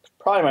that's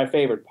probably my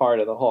favorite part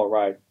of the whole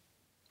ride,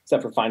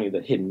 except for finding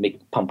the hidden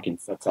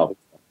pumpkins. That's all.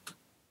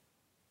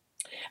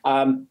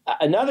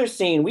 Another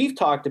scene we've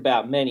talked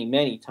about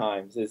many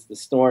times is the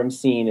storm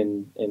scene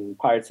in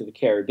Pirates of the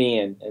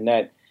Caribbean, and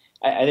that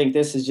I think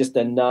this is just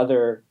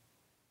another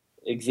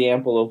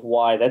example of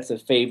why that's a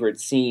favorite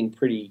scene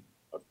pretty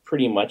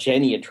much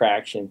any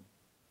attraction.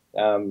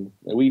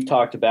 We've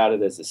talked about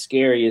it as the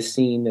scariest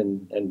scene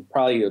and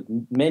probably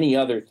many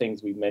other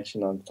things we've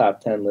mentioned on the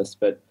top 10 list.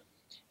 But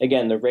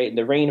again, the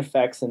rain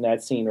effects in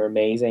that scene are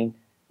amazing.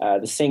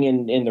 The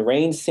singing in the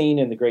rain scene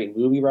in the Great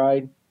Movie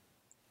Ride.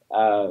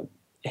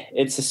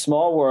 It's a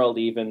Small World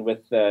even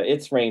with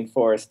its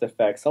rainforest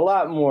effects. A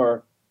lot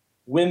more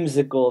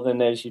whimsical than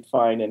as you'd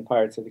find in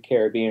Pirates of the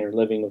Caribbean or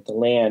Living with the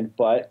Land,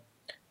 but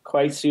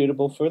quite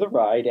suitable for the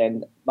ride.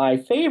 And my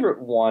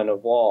favorite one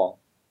of all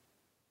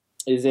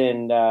is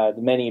in The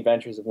Many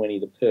Adventures of Winnie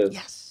the Pooh.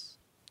 Yes.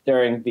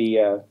 during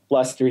the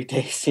blustery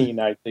day scene.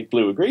 I think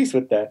Blue agrees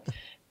with that.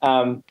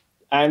 I'm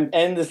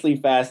endlessly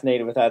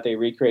fascinated with how they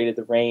recreated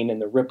the rain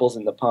and the ripples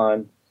in the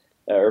pond,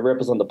 or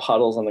ripples on the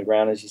puddles on the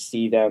ground as you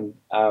see them.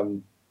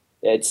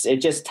 It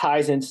just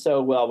ties in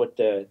so well with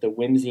the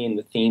whimsy and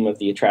the theme of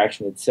the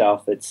attraction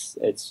itself.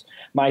 It's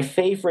my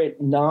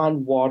favorite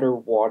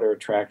non-water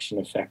attraction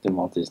effect in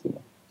Walt Disney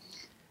World.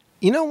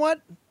 You know what?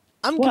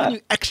 I'm What? giving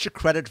you extra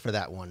credit for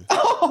that one.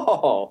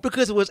 Oh,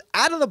 Because it was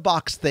out of the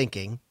box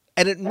thinking,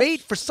 and it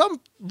made, for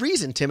some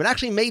reason, Tim, it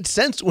actually made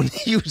sense when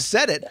you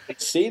said it.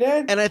 see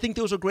that? And I think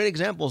those are great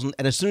examples.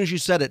 And as soon as you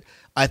said it,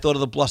 I thought of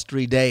the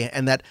blustery day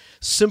and that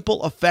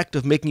simple effect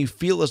of making you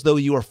feel as though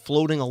you are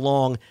floating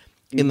along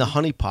in the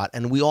honey pot.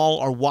 And we all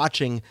are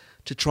watching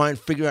to try and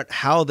figure out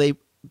how they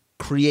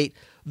create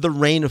the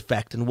rain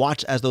effect and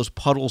watch as those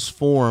puddles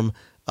form,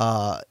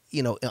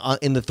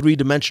 in the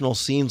three-dimensional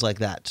scenes like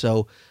that.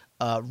 So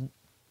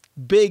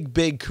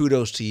big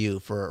kudos to you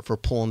for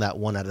pulling that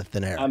one out of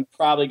thin air. I'm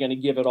probably going to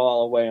give it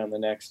all away on the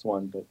next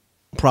one, but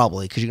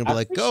Probably, because you're going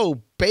to be like,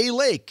 oh, Bay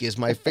Lake is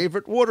my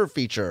favorite water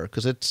feature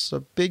because it's a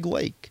big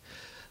lake.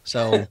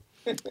 So,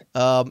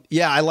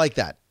 yeah, I like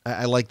that.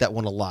 I like that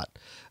one a lot.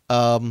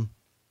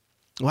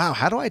 Wow,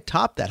 how do I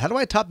top that? How do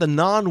I top the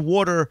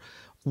non-water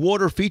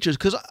features?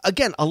 Because,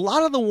 again, a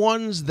lot of the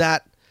ones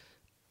that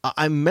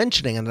I'm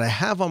mentioning and that I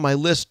have on my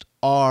list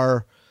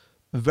are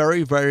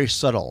very, very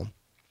subtle.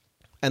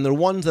 And they're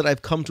ones that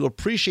I've come to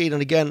appreciate.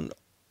 And, again,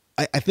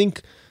 I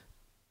think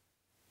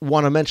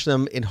want to mention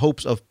them in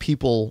hopes of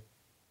people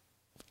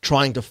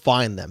trying to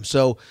find them.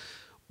 So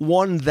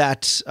one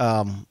that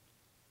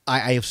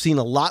I have seen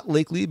a lot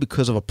lately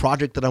because of a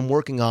project that I'm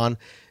working on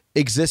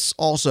exists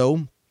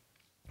also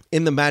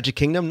in the Magic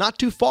Kingdom, not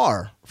too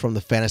far from the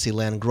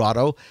Fantasyland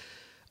Grotto.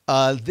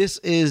 This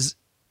is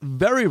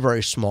very,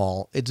 very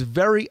small. It's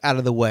very out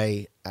of the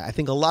way. I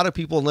think a lot of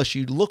people, unless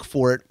you look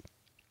for it,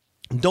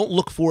 don't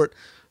look for it,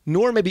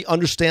 nor maybe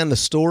understand the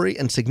story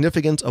and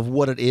significance of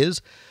what it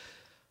is.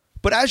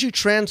 But as you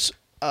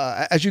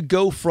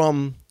go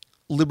from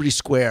Liberty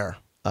Square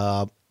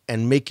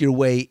and make your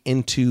way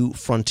into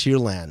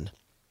Frontierland,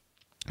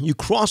 you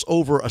cross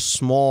over a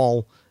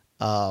small,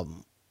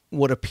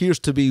 what appears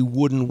to be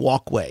wooden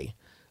walkway.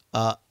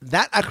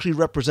 That actually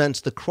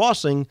represents the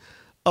crossing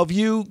of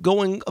you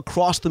going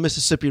across the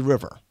Mississippi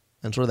River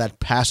and sort of that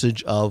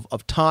passage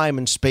of time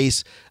and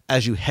space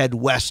as you head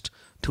west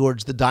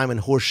towards the Diamond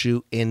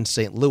Horseshoe in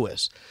St.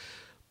 Louis.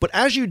 But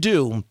as you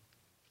do,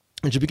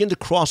 as you begin to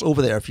cross over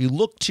there, if you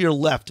look to your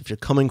left, if you're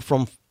coming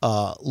from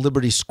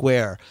Liberty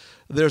Square,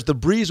 there's the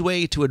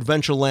breezeway to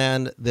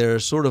Adventureland.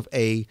 There's sort of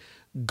a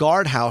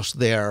guardhouse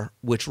there,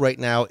 which right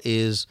now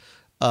is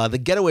the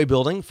getaway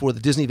building for the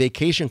Disney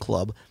Vacation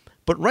Club.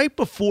 But right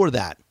before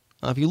that,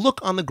 if you look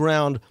on the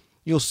ground,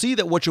 you'll see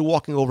that what you're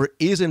walking over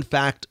is, in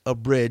fact, a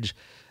bridge.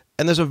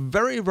 And there's a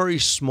very, very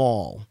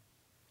small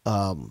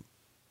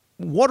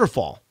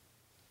waterfall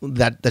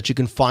that you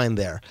can find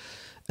there.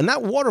 And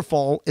that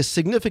waterfall is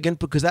significant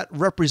because that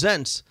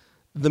represents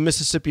the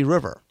Mississippi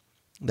River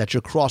that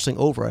you're crossing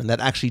over, and that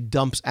actually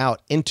dumps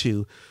out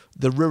into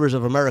the rivers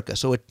of America.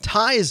 So it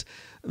ties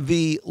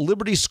the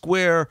Liberty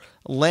Square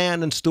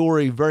land and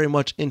story very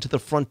much into the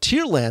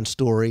Frontierland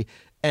story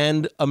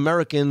and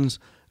Americans'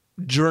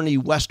 journey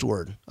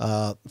westward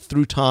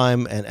through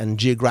time and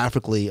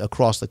geographically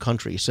across the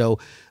country. So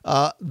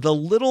the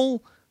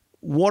little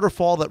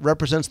waterfall that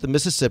represents the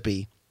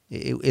Mississippi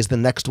is the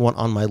next one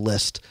on my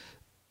list.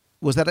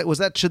 Was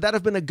that should that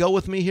have been a go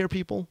with me here,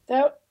 people?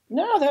 that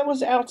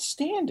was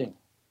outstanding.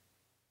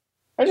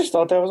 I just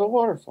thought that was a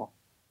waterfall.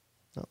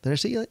 Oh, there,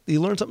 see,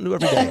 you learn something new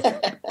every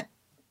day.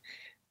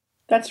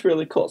 That's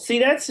really cool. See,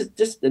 that's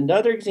just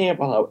another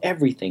example how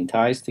everything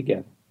ties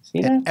together.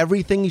 See that? And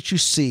everything that you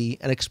see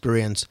and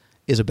experience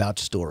is about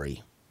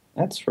story.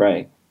 That's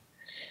right.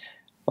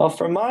 Well,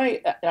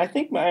 I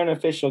think my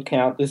unofficial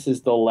count, this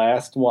is the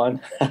last one.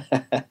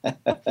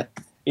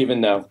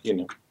 Even though,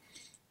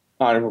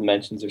 honorable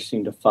mentions are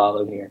soon to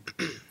follow here.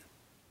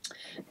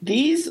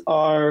 These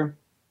are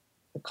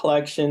a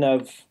collection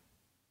of,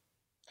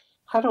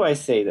 how do I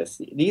say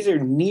this? These are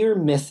near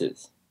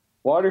misses,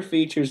 water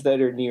features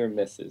that are near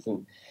misses.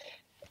 And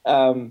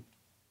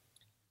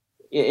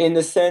in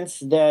the sense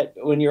that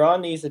when you're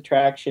on these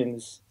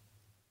attractions,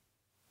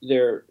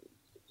 there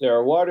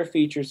are water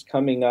features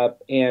coming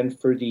up, and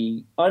for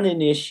the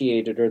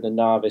uninitiated or the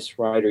novice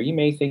rider, you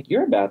may think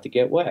you're about to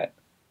get wet.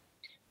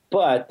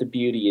 But the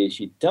beauty is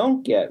you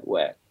don't get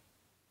wet.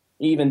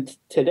 Even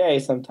today,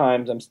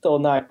 sometimes I'm still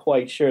not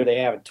quite sure they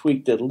haven't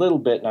tweaked it a little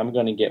bit, and I'm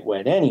going to get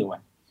wet anyway.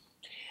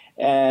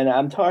 And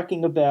I'm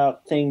talking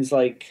about things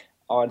like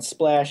on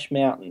Splash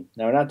Mountain.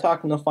 Now, we're not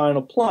talking the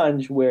final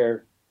plunge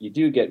where you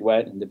do get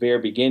wet, in the very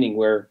beginning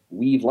where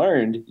we've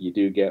learned you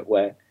do get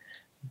wet.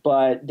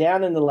 But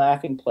down in the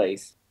Laughing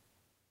Place,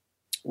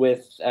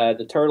 with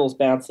the turtles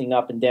bouncing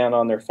up and down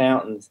on their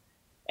fountains,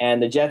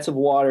 and the jets of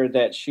water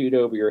that shoot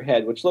over your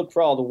head, which look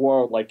for all the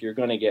world like you're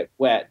going to get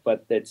wet,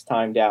 but it's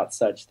timed out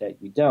such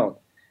that you don't.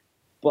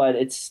 But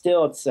it's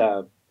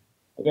a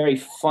very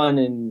fun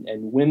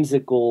and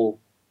whimsical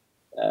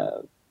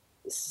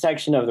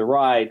section of the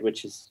ride,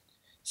 which is,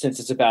 since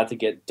it's about to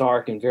get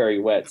dark and very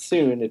wet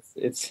soon,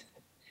 it's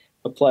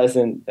a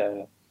pleasant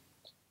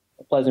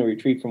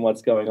retreat from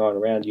what's going on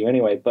around you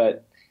anyway.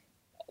 But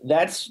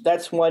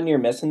that's one near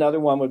miss. Another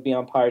one would be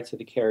on Pirates of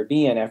the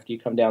Caribbean after you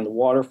come down the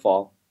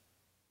waterfall.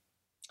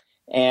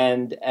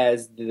 And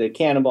as the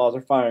cannonballs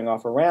are firing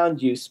off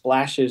around you,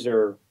 splashes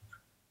are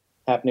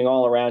happening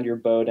all around your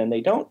boat, and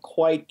they don't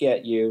quite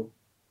get you.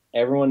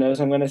 Everyone knows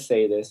I'm going to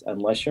say this,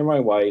 unless you're my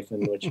wife,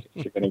 in which case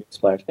you're going to get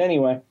splashed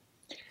anyway.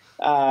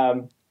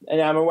 And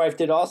now my wife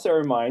did also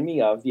remind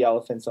me of the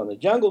elephants on the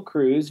Jungle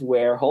Cruise,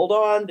 where, hold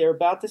on, they're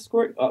about to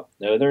squirt. Oh,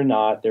 no, they're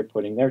not. They're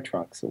putting their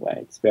trunks away.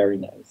 It's very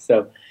nice.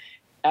 So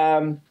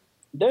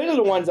those are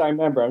the ones I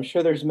remember. I'm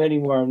sure there's many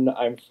more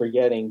I'm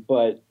forgetting,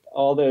 but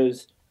all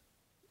those,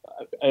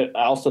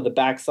 also the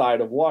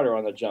backside of water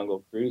on the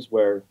Jungle Cruise,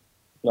 where,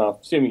 well,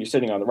 assuming you're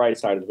sitting on the right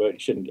side of the boat, you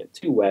shouldn't get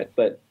too wet,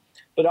 but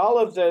all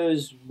of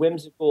those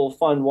whimsical,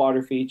 fun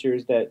water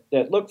features that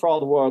look for all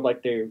the world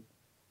like they're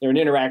an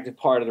interactive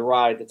part of the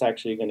ride that's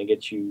actually going to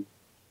get you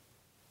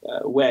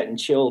wet and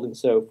chilled and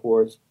so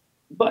forth,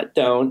 but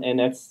don't. And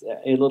that's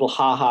a little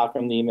ha-ha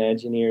from the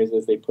Imagineers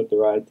as they put the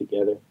ride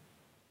together.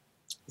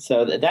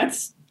 So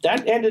that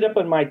ended up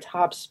on my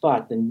top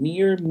spot, the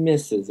near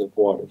misses of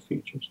water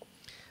features.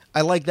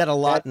 I like that a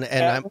lot,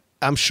 and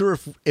I'm sure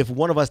if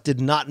one of us did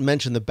not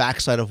mention the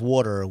backside of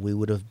water, we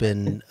would have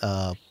been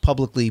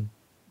publicly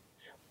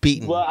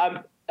beaten.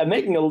 Well, I'm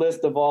making a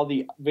list of all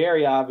the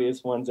very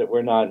obvious ones that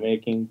we're not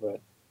making,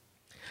 but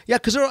yeah,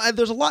 because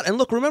there's a lot. And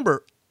look,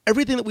 remember,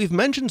 everything that we've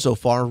mentioned so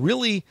far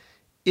really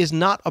is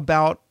not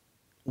about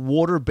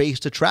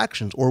water-based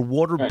attractions or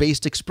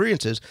water-based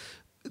experiences.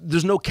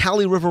 There's no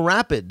Cali River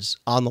Rapids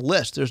on the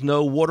list. There's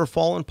no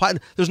waterfall in Pine.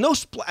 There's no.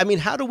 I mean,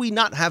 how do we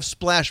not have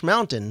Splash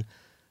Mountain?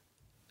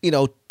 You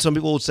know, some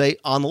people would say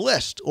on the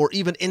list, or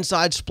even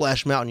inside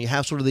Splash Mountain. You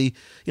have sort of the,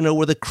 you know,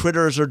 where the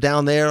critters are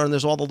down there, and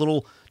there's all the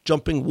little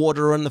jumping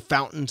water and the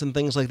fountains and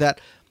things like that.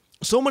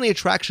 So many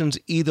attractions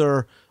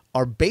either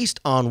are based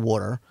on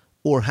water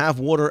or have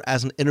water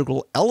as an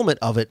integral element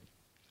of it,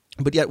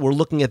 but yet we're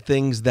looking at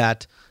things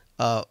that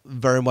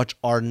very much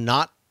are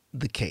not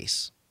the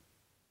case.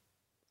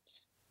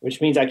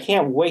 Which means I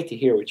can't wait to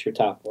hear what your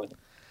top one is.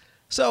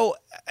 So,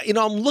 you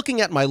know, I'm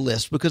looking at my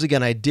list because,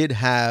 again, I did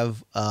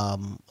have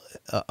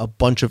a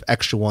bunch of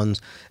extra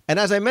ones. And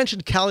as I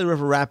mentioned, Cali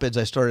River Rapids,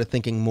 I started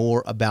thinking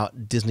more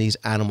about Disney's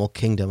Animal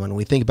Kingdom. And when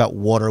we think about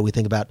water, we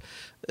think about,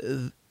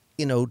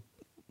 you know,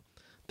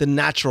 the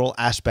natural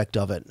aspect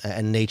of it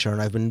and nature.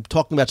 And I've been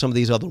talking about some of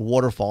these other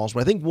waterfalls,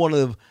 but I think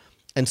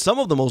some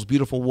of the most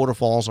beautiful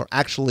waterfalls are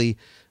actually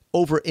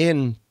over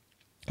in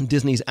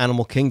Disney's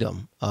Animal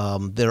Kingdom.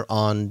 They're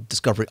on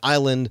Discovery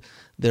Island.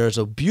 There's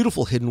a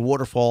beautiful hidden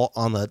waterfall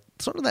on the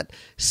sort of that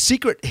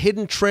secret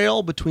hidden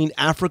trail between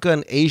Africa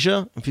and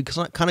Asia. If you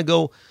kind of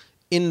go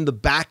in the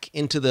back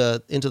into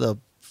the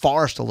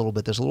forest a little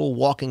bit, there's a little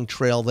walking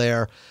trail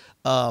there.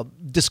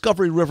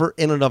 Discovery River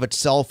in and of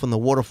itself and the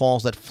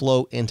waterfalls that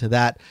flow into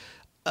that.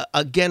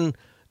 Again,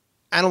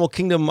 Animal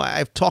Kingdom,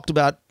 I've talked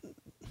about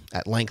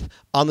at length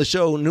on the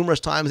show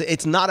numerous times.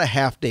 It's not a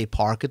half-day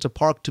park. It's a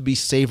park to be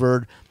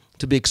savored,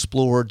 to be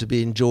explored, to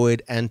be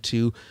enjoyed, and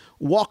to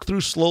walk through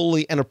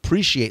slowly and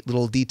appreciate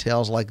little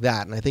details like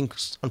that. And I think,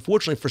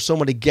 unfortunately, for so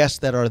many guests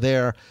that are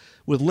there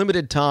with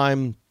limited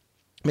time,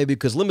 maybe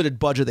because limited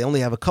budget, they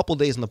only have a couple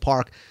days in the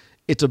park,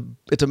 it's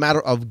a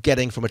matter of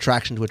getting from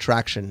attraction to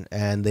attraction,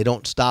 and they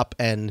don't stop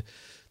and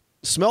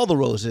smell the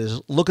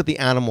roses, look at the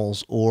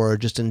animals, or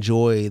just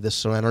enjoy the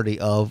serenity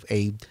of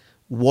a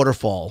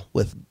waterfall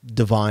with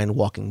divine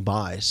walking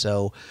by.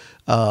 So,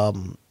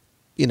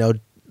 you know,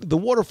 the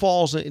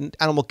waterfalls in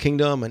Animal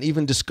Kingdom and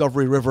even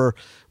Discovery River,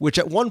 which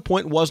at one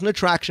point was an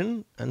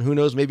attraction, and who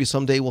knows, maybe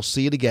someday we'll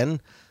see it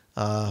again,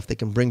 if they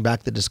can bring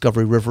back the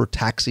Discovery River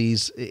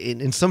taxis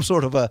in some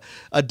sort of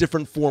a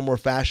different form or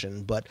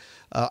fashion. But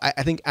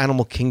I think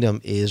Animal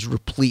Kingdom is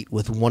replete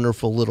with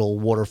wonderful little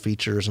water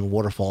features and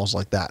waterfalls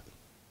like that.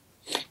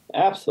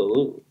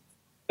 Absolutely.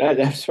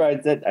 That's right.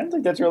 I don't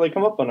think that's really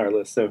come up on our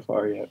list so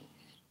far yet.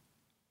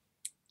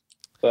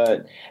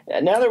 But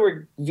now that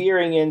we're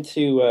veering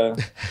into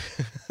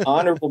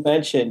honorable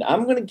mention,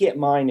 I'm going to get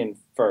mine in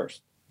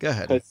first. Go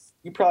ahead. Because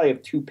you probably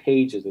have 2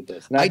 pages of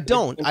this. I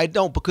don't,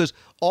 because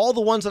all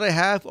the ones that I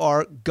have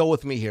are go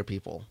with me here,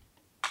 people.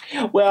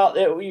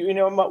 Well, you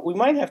know, we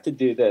might have to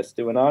do this,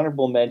 do an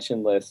honorable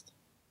mention list,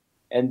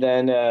 and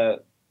then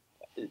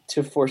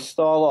to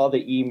forestall all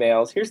the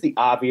emails, here's the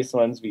obvious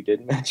ones we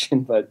didn't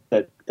mention, but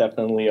that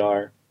definitely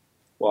are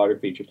water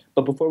features.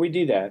 But before we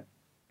do that,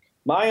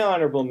 my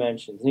honorable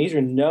mentions, and these are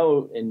in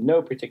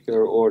no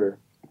particular order.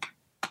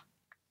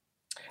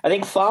 I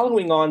think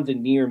following on the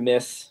near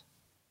miss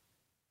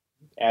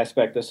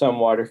aspect of some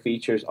water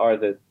features are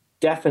the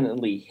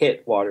definitely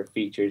hit water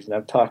features, and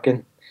I'm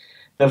talking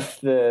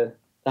the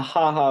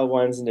ha-ha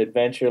ones in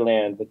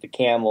Adventureland with the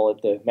camel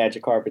at the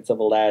magic carpets of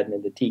Aladdin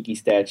and the tiki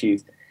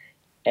statues.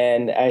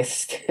 And I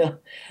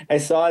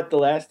saw it the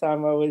last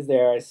time I was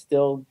there. I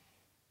still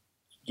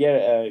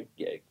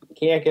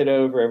can't get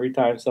over every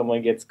time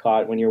someone gets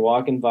caught when you're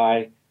walking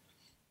by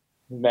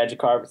Magic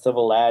Carpets of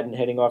Aladdin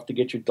heading off to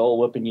get your Dole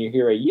Whip and you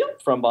hear a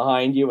yip from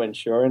behind you, and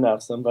sure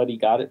enough, somebody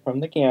got it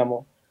from the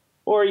camel.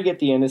 Or you get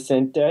the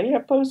innocent,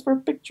 pose for a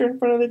picture in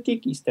front of the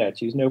tiki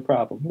statues, no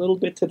problem. A little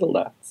bit to the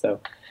left.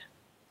 So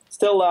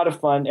still a lot of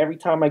fun. Every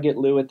time I get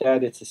Lou at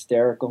that, it's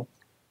hysterical.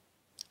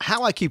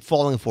 How I keep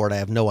falling for it, I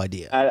have no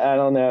idea. I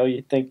don't know.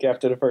 You'd think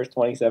after the first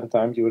 27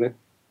 times you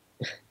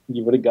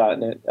would have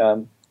gotten it.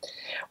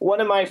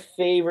 One of my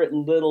favorite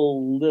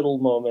little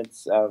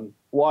moments,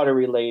 water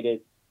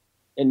related,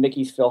 in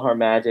Mickey's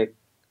PhilharMagic,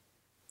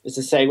 is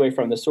a segue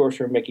from the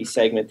Sorcerer Mickey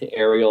segment to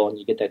Ariel, and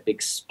you get that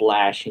big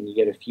splash, and you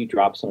get a few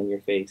drops on your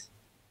face.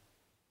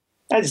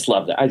 I just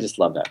love that. I just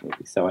love that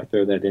movie, so I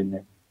throw that in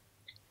there.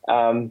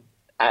 And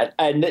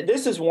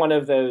this is one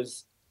of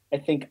those, I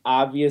think,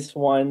 obvious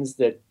ones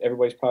that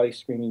everybody's probably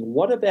screaming,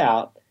 what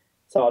about?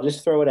 So I'll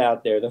just throw it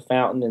out there, the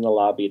fountain in the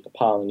lobby at the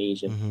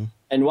Polynesian. Mm-hmm.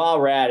 And while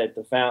we're at it,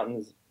 the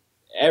fountains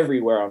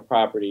everywhere on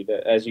property.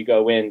 As you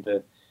go in,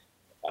 the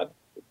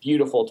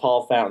beautiful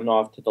tall fountain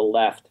off to the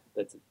left.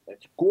 That's a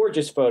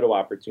gorgeous photo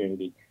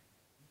opportunity,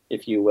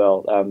 if you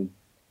will.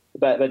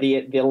 But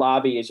the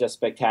lobby is just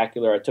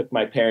spectacular. I took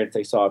my parents.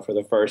 They saw it for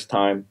the first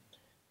time.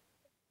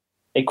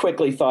 They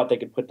quickly thought they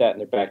could put that in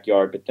their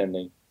backyard, but then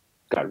they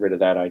got rid of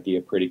that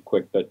idea pretty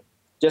quick. But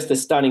just a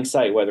stunning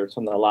sight, whether it's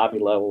from the lobby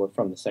level or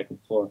from the second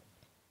floor.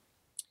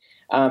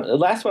 The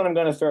last one I'm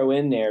going to throw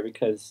in there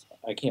because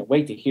I can't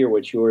wait to hear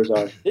what yours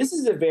are. This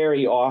is a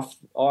very off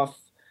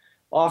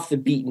the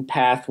beaten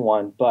path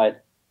one,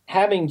 but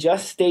having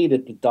just stayed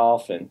at the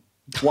Dolphin,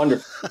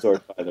 wonderful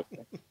resort, by the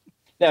way.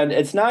 Now,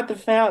 it's not the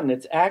fountain.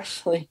 It's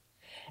actually,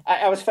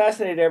 I was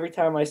fascinated every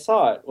time I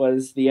saw it,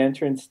 was the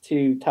entrance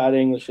to Todd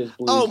English's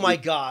Blues. Oh, my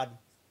God.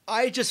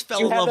 I just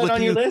fell in love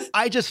with you.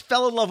 I just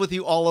fell in love with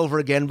you all over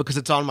again because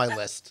it's on my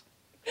list.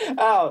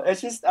 Oh,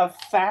 it's just a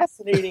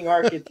fascinating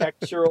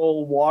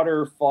architectural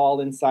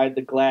waterfall inside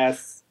the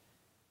glass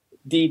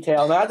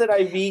detail. Not that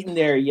I've eaten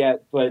there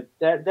yet, but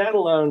that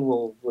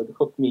alone would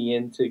hook me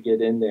in to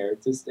get in there.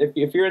 Just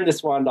if you're in the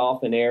Swan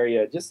Dolphin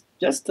area,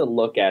 just to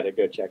look at it,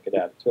 go check it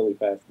out. It's really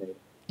fascinating.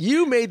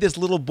 You made this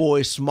little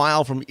boy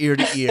smile from ear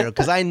to ear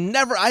because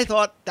I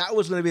thought that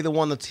was going to be the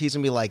one that he's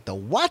going to be like, the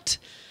what?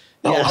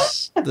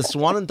 Yes, the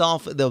Swan and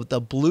Dolphin,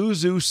 the Blue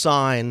Zoo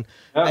sign.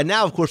 Oh. And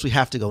now, of course, we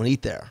have to go and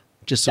eat there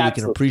just so we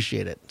can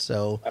appreciate it.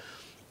 So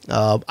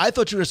I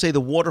thought you were going to say the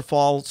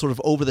waterfall sort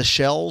of over the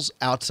shells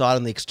outside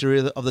on the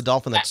exterior of the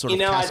Dolphin. That's sort of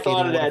I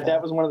thought of that.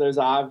 That was one of those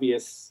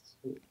obvious.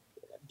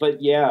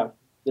 But yeah,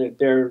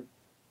 they're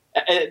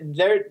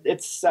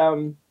it's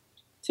to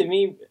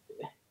me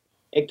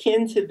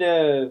akin to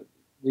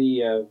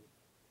the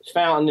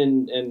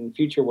fountain in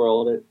Future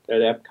World at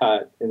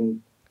Epcot,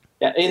 and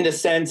in the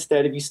sense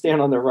that if you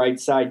stand on the right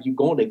side, you're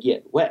going to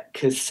get wet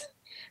because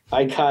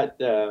I got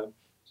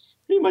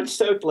pretty much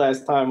soaked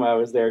last time I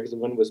was there because the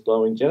wind was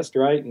blowing just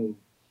right. And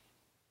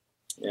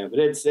yeah, but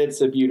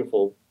it's a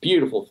beautiful,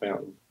 beautiful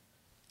fountain.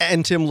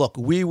 And Tim, look,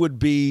 we would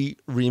be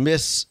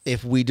remiss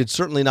if we did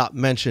certainly not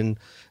mention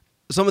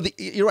some of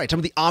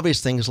the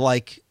obvious things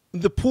like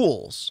the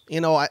pools.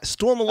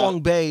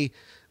 Stormalong Bay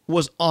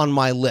was on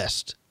my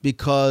list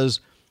because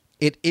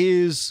it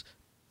is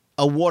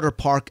a water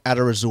park at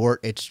a resort.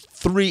 It's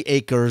 3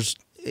 acres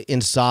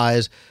in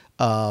size.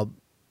 There's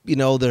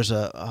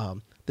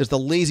the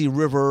lazy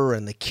river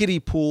and the kiddie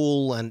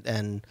pool and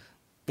the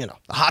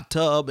hot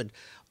tub and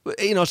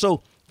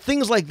so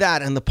things like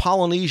that, and the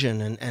Polynesian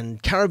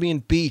and Caribbean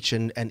Beach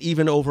and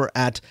even over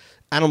at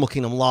Animal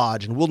Kingdom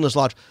Lodge and Wilderness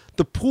Lodge,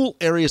 the pool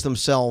areas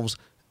themselves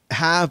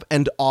have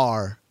and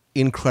are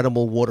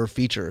incredible water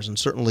features, and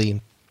certainly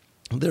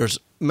there's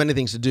many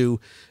things to do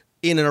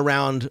in and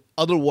around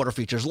other water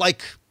features,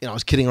 like, I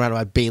was kidding around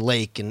about Bay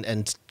Lake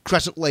and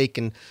Crescent Lake,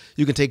 and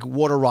you can take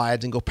water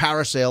rides and go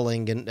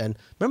parasailing. And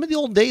remember the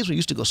old days we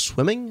used to go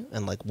swimming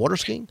and like water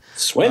skiing?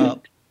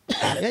 Swim?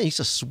 Yeah, you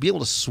used to be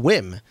able to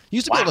swim. You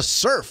used to be able to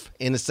surf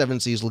in the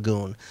Seven Seas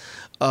Lagoon.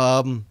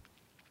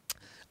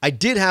 I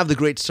did have the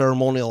Great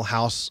Ceremonial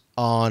House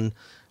on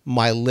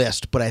my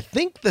list, but I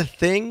think the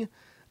thing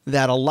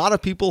that a lot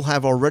of people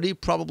have already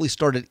probably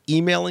started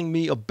emailing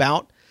me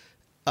about,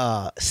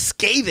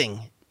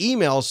 scathing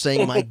emails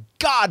saying, my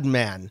God,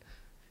 man,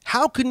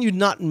 how can you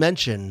not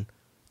mention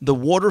the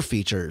water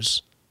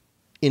features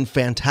in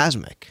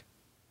Fantasmic?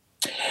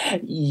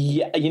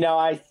 Yeah,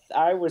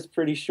 I was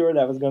pretty sure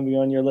that was going to be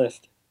on your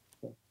list.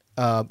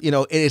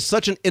 It is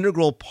such an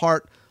integral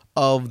part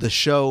of the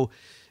show.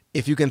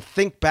 If you can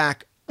think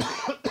back,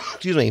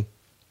 excuse me,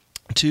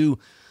 to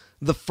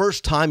the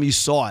first time you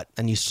saw it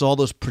and you saw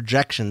those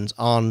projections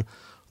on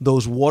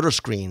those water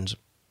screens,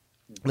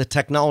 the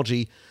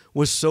technology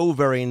was so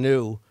very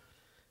new.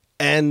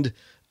 And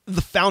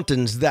the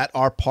fountains that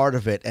are part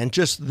of it, and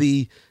just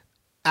the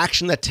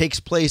action that takes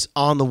place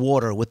on the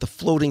water with the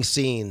floating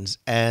scenes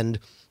and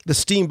the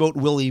Steamboat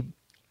Willie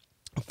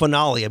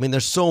finale. I mean,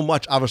 there's so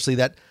much, obviously,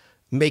 that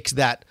makes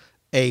that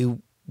a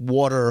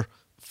water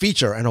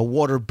feature and a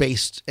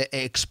water-based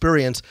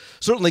experience.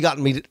 Certainly got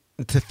me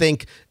to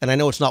think, and I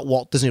know it's not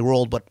Walt Disney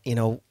World, but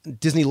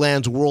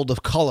Disneyland's World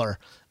of Color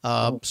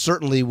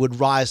certainly would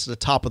rise to the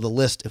top of the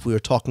list if we were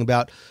talking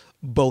about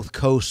both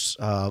coasts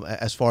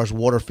as far as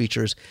water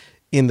features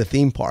in the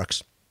theme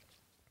parks.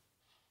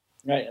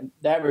 Right.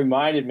 That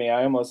reminded me,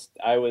 I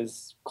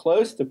was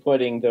close to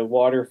putting the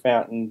water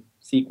fountain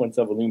sequence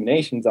of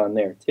illuminations on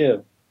there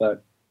too,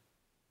 but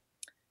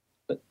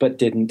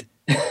didn't.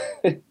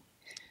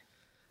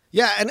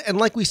 Yeah, and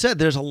like we said,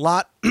 there's a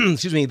lot,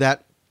 excuse me,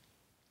 that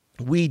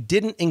we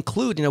didn't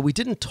include. We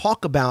didn't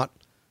talk about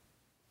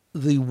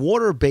the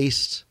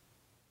water-based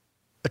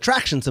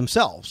attractions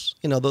themselves.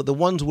 The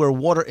ones where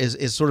water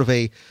is sort of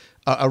a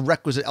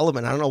requisite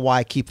element. I don't know why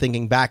I keep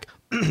thinking back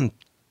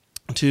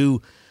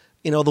to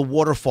the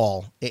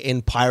waterfall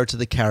in Pirates of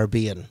the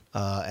Caribbean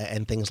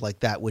and things like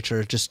that, which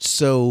are just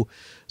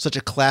such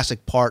a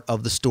classic part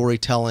of the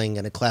storytelling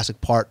and a classic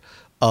part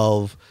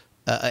of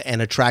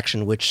an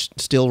attraction, which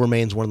still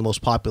remains one of the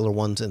most popular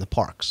ones in the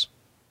parks.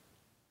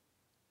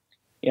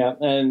 Yeah,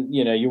 and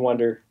you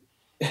wonder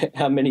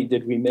how many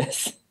did we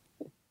miss?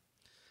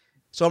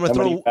 So I'm going to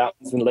throw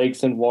fountains and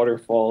lakes and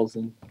waterfalls,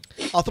 and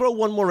I'll throw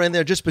one more in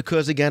there just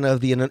because, again, of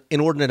the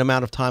inordinate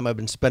amount of time I've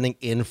been spending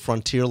in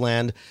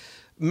Frontierland.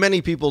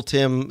 Many people,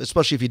 Tim,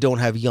 especially if you don't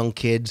have young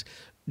kids,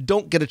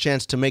 don't get a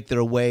chance to make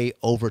their way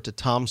over to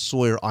Tom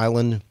Sawyer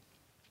Island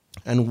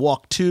and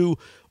walk to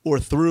or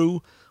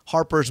through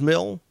Harper's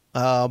Mill.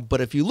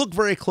 But if you look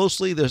very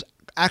closely, there's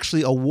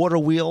actually a water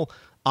wheel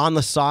on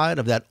the side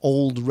of that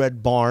old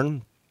red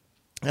barn.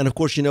 And of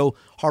course,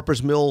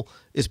 Harper's Mill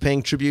is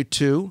paying tribute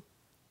to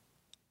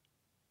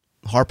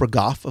Harper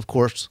Goff, of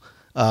course.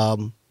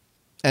 And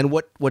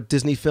what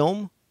Disney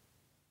film?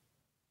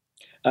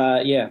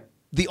 Yeah.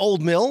 The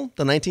Old Mill,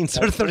 the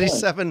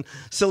 1937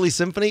 Silly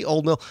Symphony,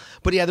 Old Mill.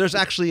 But yeah, there's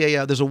actually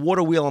there's a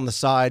water wheel on the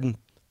side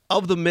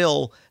of the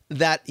mill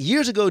that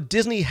years ago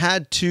Disney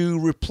had to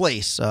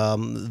replace.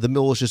 The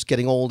mill was just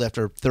getting old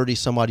after 30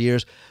 some odd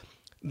years.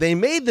 They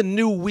made the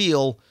new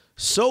wheel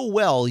so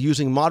well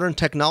using modern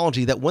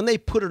technology that when they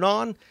put it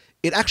on,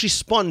 it actually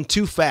spun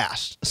too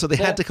fast. So they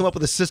had to come up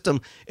with a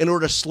system in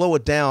order to slow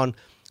it down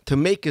to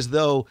make as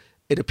though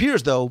it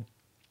appears though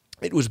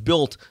it was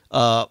built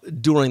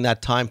during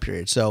that time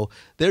period. So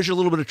there's your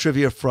little bit of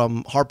trivia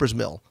from Harper's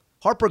Mill.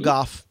 Harper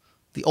Goff,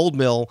 the Old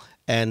Mill,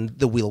 and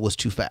the wheel was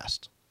too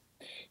fast.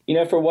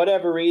 For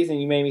whatever reason,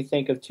 you made me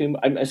think of two.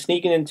 I'm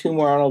sneaking in two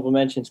more honorable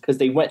mentions because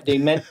they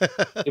meant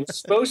it was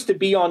supposed to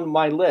be on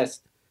my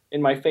list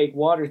in my fake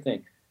water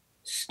thing.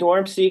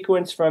 Storm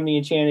sequence from the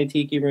Enchanted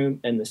Tiki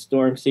Room and the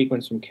storm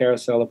sequence from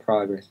Carousel of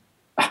Progress.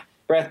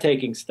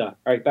 Breathtaking stuff.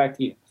 All right, back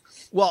to you.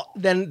 Well,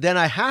 then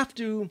I have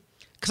to,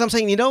 because I'm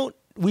saying,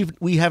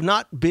 we have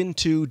not been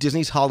to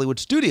Disney's Hollywood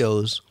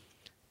Studios,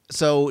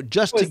 so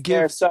just to give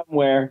there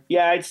somewhere,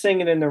 yeah, I'd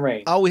sing it in the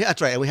rain. Oh,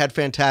 that's right, and we had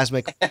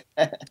Fantasmic.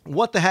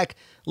 What the heck?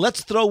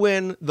 Let's throw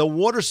in the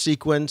water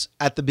sequence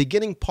at the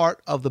beginning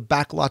part of the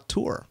Backlot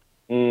Tour,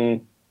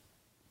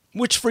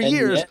 which for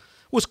years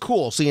was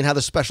cool, seeing how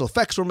the special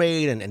effects were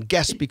made and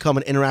guests become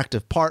an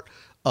interactive part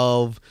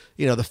of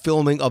the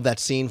filming of that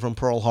scene from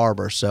Pearl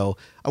Harbor. So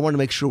I want to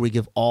make sure we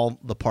give all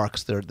the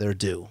parks their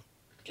due.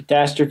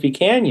 Catastrophe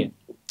Canyon.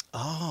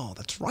 Oh,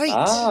 that's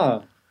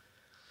right.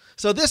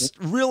 So this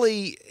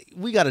really,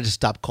 we got to just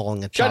stop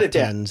calling it top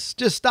tens.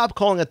 Just stop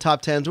calling it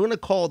top tens. We're going to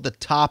call it the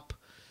top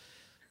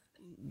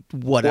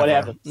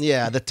whatever.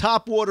 Yeah, the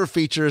top water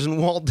features in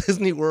Walt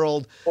Disney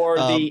World. Or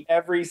the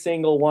every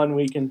single one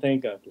we can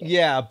think of.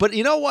 Yeah, but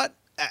you know what?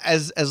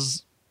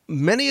 As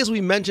many as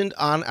we mentioned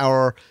on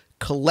our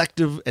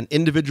collective and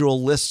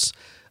individual lists,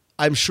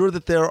 I'm sure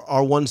that there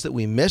are ones that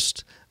we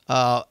missed.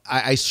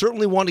 I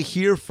certainly want to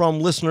hear from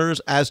listeners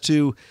as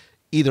to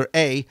either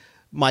A,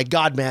 my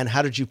God, man,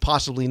 how did you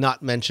possibly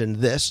not mention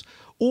this?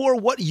 Or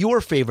what your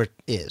favorite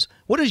is.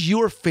 What is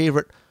your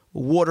favorite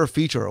water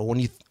feature? Or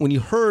when you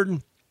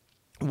heard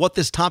what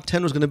this top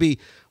 10 was going to be,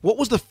 what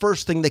was the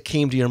first thing that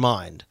came to your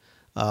mind?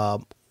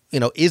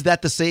 Is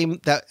that the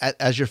same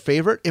as your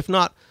favorite? If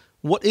not,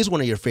 what is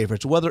one of your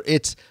favorites? Whether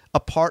it's a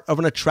part of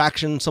an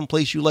attraction,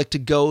 someplace you like to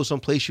go,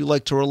 someplace you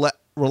like to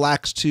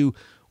relax to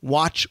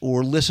watch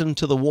or listen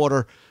to the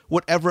water,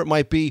 whatever it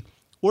might be,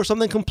 or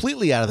something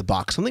completely out of the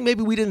box, something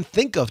maybe we didn't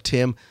think of,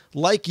 Tim,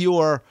 like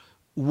your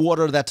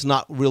water that's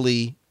not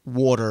really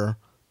water,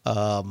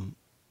 number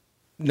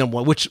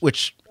one,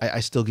 which I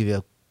still give you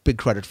a big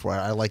credit for.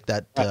 I like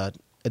that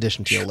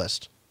addition to your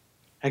list.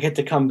 I get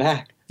to come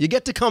back. You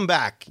get to come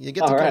back.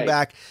 Come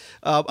back.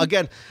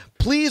 Again,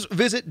 please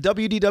visit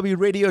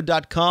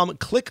WDWradio.com.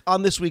 Click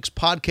on this week's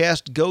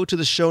podcast. Go to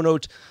the show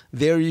notes.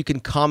 There you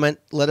can comment.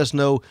 Let us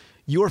know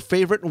your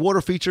favorite water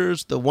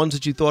features, the ones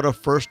that you thought of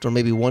first, or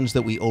maybe ones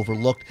that we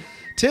overlooked.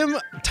 Tim,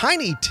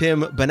 Tiny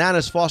Tim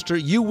Bananas Foster,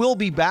 you will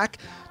be back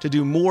to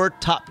do more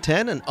Top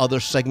 10 and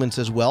other segments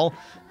as well.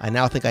 I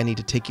now think I need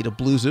to take you to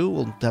Blue Zoo.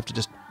 We'll have to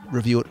just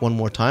review it one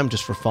more time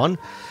just for fun.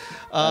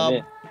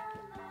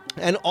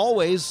 And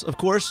always, of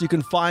course, you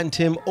can find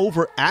Tim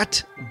over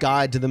at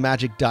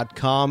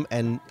guidetothemagic.com.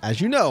 And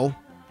as you know,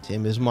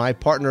 Tim is my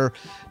partner,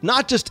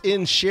 not just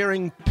in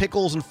sharing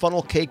pickles and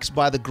funnel cakes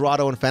by the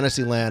grotto in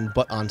Fantasyland,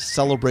 but on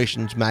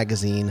Celebrations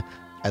magazine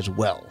as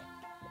well.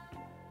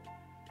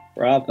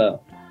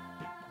 Bravo.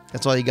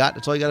 That's all you got?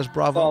 That's all you got is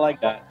bravo? That's all I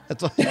got.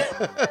 That's all.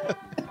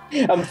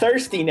 I'm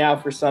thirsty now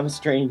for some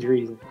strange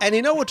reason. And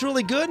you know what's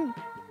really good?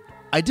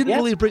 I didn't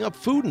really bring up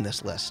food in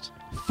this list.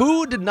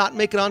 Food did not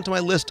make it onto my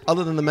list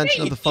other than the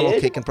mention of the funnel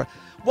cake and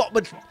well,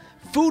 but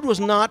food was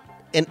not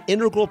an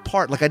integral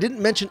part. Like, I didn't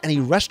mention any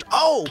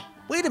Oh,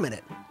 wait a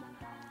minute.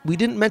 We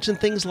didn't mention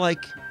things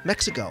like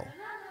Mexico.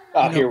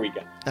 Oh, here we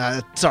go.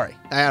 Sorry.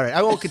 All right,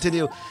 I won't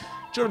continue.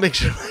 Trying to make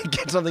sure I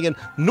get something in.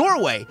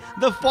 Norway.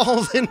 The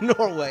falls in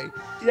Norway.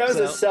 That was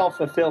a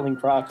self-fulfilling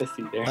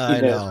prophecy there.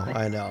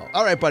 I know.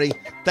 All right, buddy.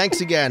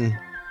 Thanks again.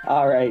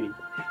 All righty.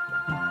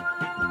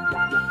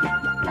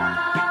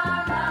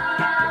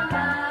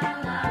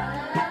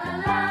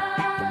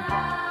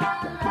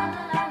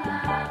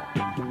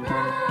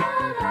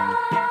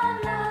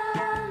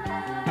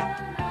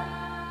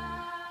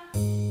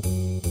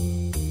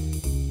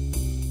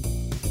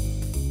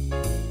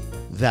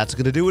 That's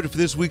going to do it for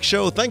this week's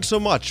show. Thanks so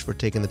much for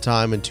taking the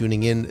time and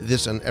tuning in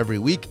this and every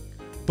week.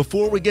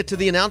 Before we get to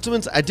the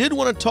announcements, I did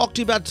want to talk to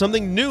you about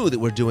something new that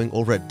we're doing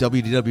over at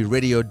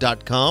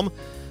WDWRadio.com,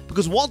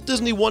 because Walt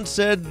Disney once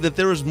said that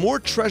there is more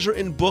treasure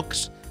in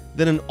books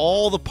than in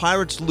all the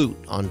pirates' loot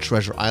on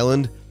Treasure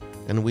Island,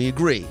 and we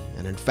agree.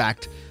 And in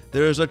fact,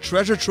 there is a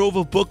treasure trove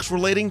of books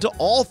relating to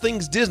all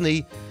things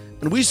Disney,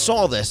 and we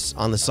saw this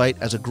on the site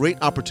as a great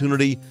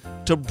opportunity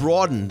to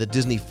broaden the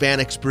Disney fan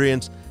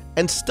experience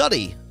and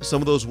study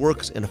some of those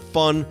works in a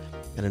fun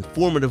and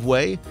informative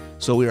way.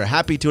 So we are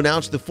happy to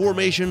announce the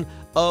formation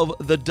of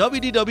the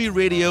WDW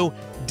Radio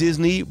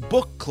Disney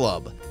Book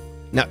Club.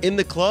 Now, in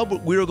the club,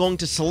 we are going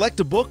to select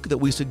a book that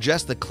we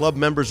suggest that club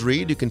members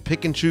read. You can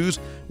pick and choose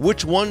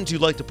which ones you'd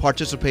like to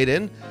participate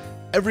in.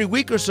 Every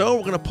week or so,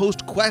 we're going to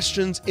post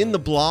questions in the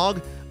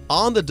blog,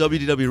 on the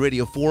WDW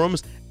Radio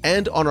forums,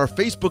 and on our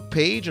Facebook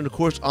page, and of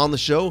course on the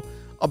show,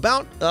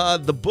 about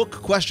the book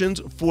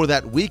questions for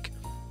that week.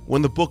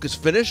 When the book is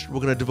finished,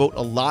 we're going to devote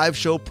a live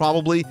show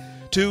probably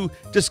to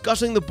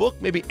discussing the book,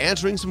 maybe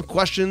answering some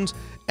questions,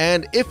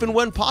 and if and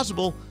when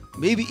possible,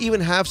 maybe even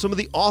have some of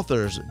the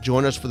authors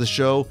join us for the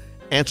show,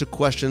 answer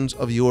questions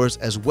of yours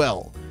as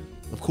well.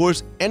 Of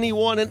course,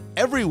 anyone and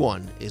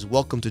everyone is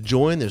welcome to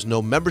join. There's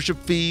no membership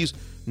fees,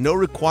 no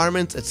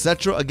requirements,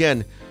 etc.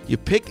 Again, you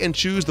pick and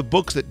choose the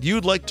books that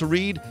you'd like to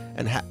read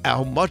and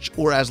how much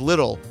or as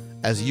little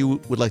as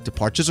you would like to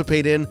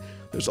participate in.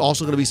 There's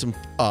also going to be some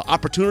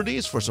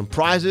opportunities for some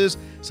prizes,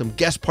 some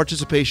guest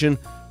participation,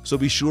 so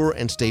be sure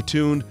and stay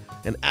tuned.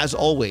 And as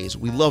always,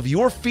 we love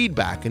your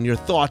feedback and your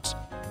thoughts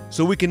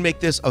so we can make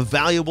this a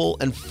valuable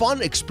and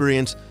fun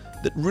experience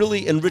that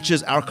really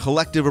enriches our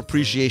collective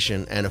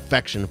appreciation and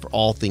affection for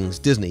all things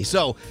Disney.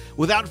 So,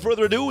 without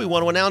further ado, we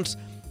want to announce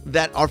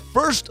that our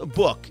first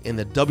book in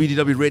the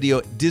WDW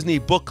Radio Disney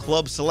Book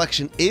Club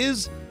selection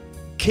is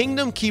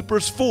Kingdom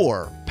Keepers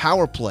 4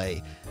 Power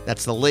Play.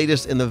 That's the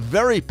latest in the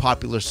very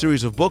popular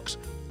series of books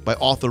by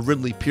author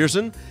Ridley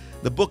Pearson.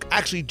 The book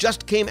actually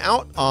just came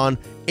out on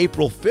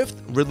April 5th.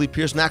 Ridley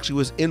Pearson actually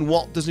was in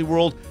Walt Disney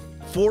World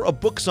for a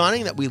book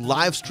signing that we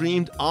live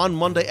streamed on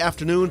Monday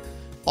afternoon.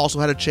 Also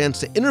had a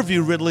chance to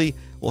interview Ridley.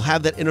 We'll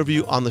have that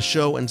interview on the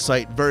show and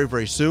site very,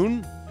 very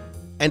soon.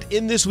 And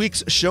in this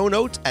week's show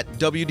notes at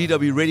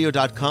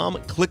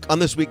WDWRadio.com, click on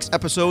this week's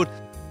episode.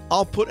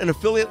 I'll put an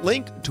affiliate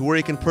link to where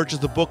you can purchase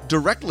the book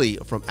directly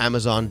from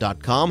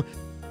Amazon.com.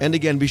 And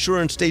again, be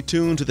sure and stay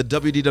tuned to the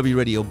WDW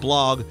Radio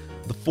blog,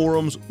 the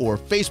forums, or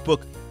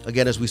Facebook,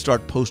 again, as we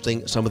start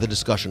posting some of the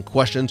discussion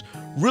questions.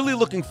 Really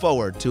looking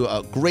forward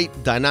to great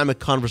dynamic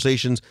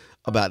conversations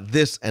about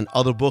this and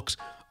other books.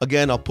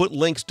 Again, I'll put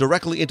links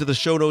directly into the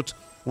show notes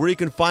where you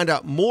can find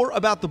out more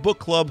about the book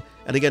club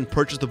and, again,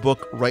 purchase the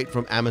book right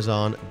from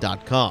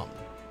Amazon.com.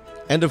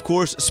 And, of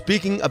course,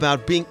 speaking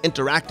about being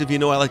interactive, you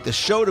know I like the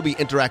show to be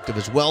interactive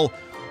as well.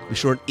 Be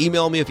sure and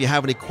email me if you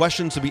have any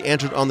questions to be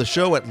answered on the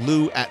show at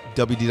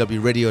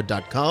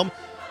lou@wdwradio.com.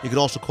 You can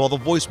also call the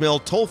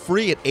voicemail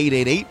toll-free at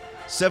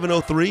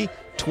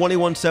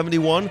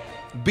 888-703-2171.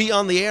 Be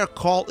on the air,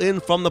 call in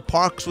from the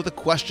parks with a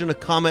question, a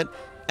comment,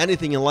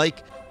 anything you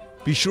like.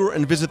 Be sure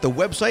and visit the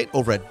website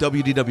over at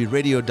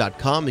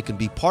WDWRadio.com. You can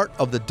be part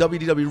of the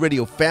WDW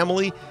Radio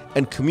family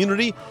and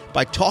community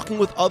by talking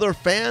with other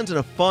fans in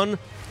a fun,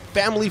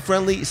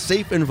 family-friendly,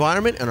 safe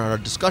environment and on our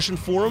discussion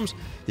forums.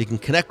 You can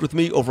connect with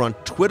me over on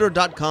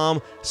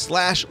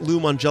twitter.com/Lou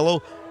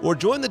Mongello or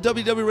join the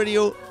WDW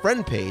Radio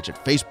friend page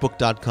at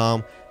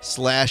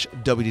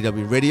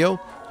facebook.com/WDW Radio.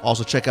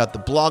 Also check out the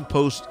blog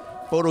posts,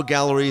 photo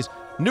galleries,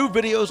 new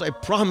videos. I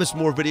promise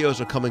more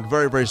videos are coming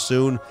very, very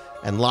soon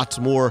and lots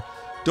more.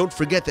 Don't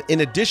forget that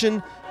in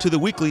addition to the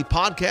weekly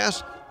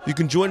podcast, you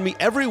can join me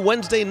every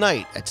Wednesday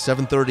night at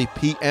 7:30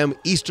 p.m.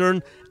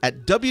 Eastern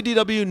at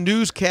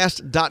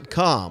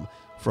WDWNewscast.com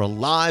for a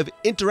live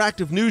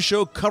interactive news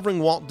show covering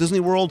Walt Disney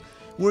World,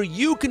 where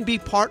you can be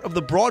part of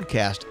the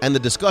broadcast and the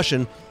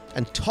discussion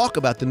and talk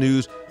about the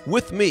news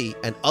with me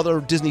and other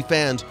Disney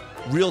fans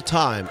real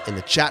time in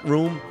the chat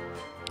room.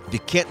 If you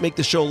can't make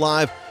the show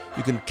live,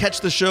 you can catch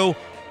the show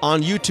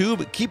on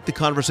YouTube. Keep the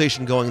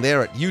conversation going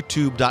there at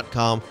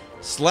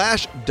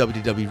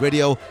youtube.com/WDW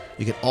Radio.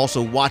 You can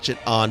also watch it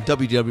on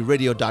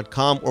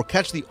WDWRadio.com or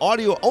catch the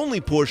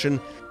audio-only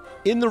portion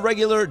in the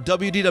regular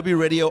WDW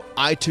Radio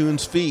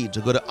iTunes feed.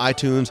 So go to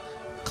iTunes,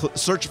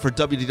 search for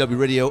WDW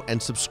Radio,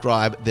 and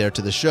subscribe there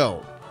to the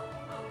show.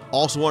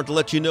 Also wanted to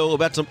let you know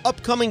about some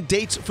upcoming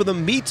dates for the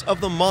Meet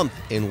of the Month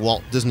in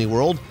Walt Disney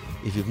World.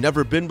 If you've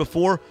never been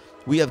before,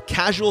 we have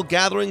casual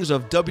gatherings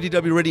of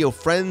WDW Radio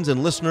friends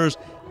and listeners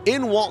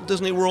in Walt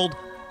Disney World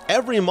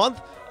every month.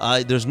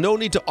 There's no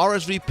need to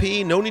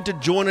RSVP, no need to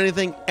join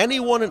anything.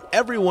 Anyone and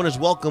everyone is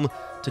welcome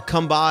to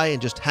come by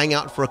and just hang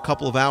out for a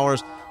couple of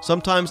hours,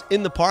 sometimes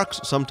in the parks,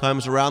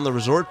 sometimes around the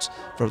resorts,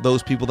 for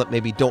those people that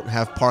maybe don't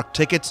have park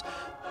tickets.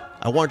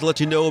 I wanted to let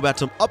you know about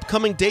some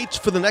upcoming dates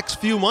for the next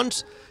few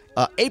months.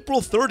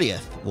 April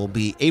 30th will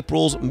be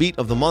April's Meet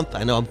of the Month.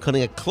 I know I'm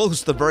cutting it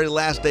close, the very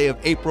last day of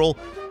April.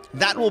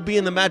 That will be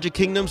in the Magic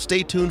Kingdom.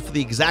 Stay tuned for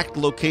the exact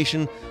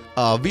location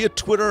via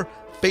Twitter,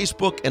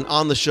 Facebook, and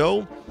on the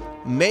show.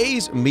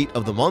 May's Meet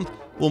of the Month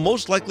will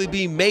most likely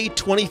be May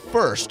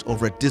 21st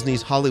over at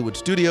Disney's Hollywood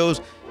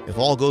Studios. If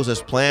all goes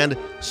as planned,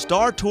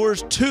 Star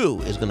Tours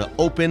 2 is going to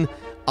open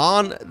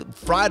on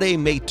Friday,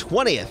 May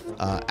 20th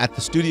at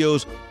the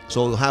studios.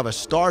 So we'll have a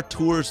Star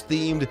Tours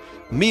themed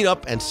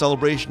meetup and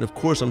celebration. Of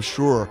course, I'm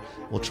sure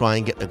we'll try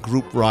and get a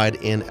group ride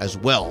in as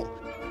well.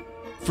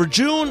 For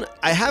June,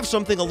 I have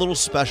something a little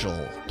special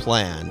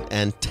planned,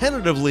 and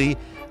tentatively,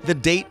 the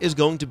date is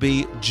going to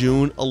be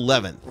June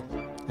 11th.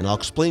 And I'll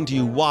explain to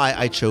you why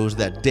I chose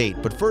that date.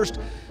 But first,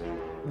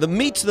 the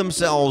meets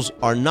themselves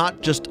are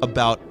not just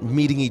about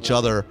meeting each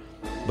other,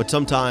 but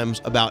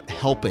sometimes about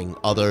helping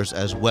others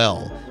as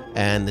well.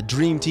 And the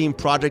Dream Team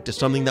Project is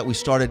something that we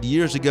started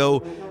years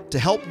ago to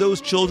help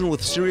those children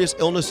with serious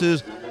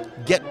illnesses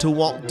get to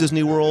Walt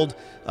Disney World.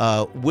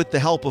 With the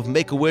help of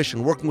Make-A-Wish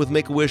and working with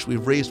Make-A-Wish,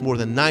 we've raised more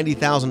than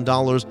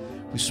 $90,000.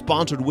 We've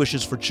sponsored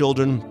Wishes for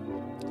Children,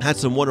 had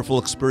some wonderful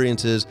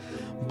experiences,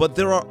 but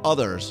there are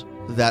others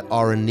that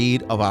are in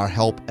need of our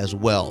help as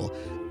well.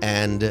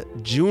 And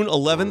June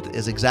 11th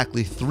is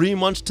exactly 3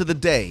 months to the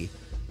day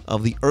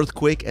of the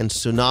earthquake and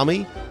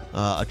tsunami,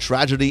 a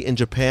tragedy in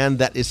Japan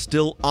that is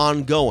still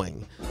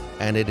ongoing.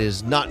 And it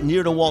is not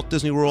near to Walt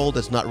Disney World.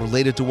 It's not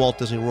related to Walt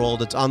Disney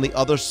World. It's on the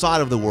other side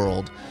of the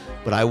world.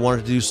 But I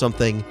wanted to do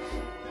something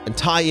and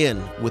tie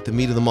in with the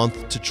Meet of the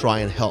Month to try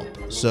and help.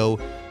 So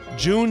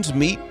June's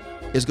meet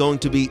is going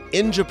to be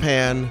in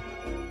Japan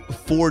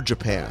for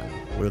Japan.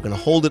 We're going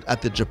to hold it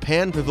at the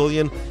Japan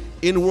Pavilion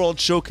in World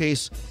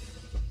Showcase.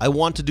 I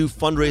want to do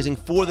fundraising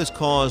for this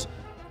cause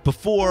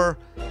before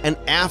and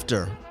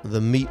after the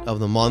Meet of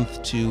the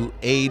Month to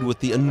aid with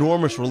the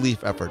enormous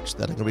relief efforts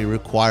that are going to be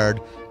required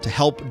to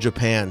help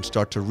Japan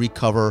start to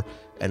recover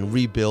and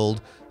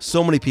rebuild.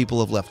 So many people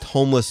have left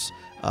homeless.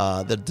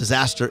 The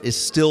disaster is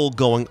still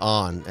going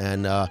on,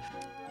 and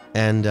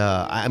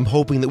I'm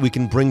hoping that we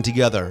can bring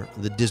together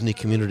the Disney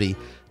community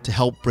to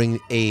help bring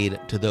aid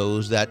to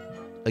those that,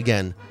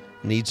 again,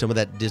 need some of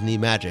that Disney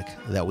magic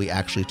that we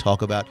actually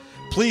talk about.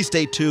 Please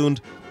stay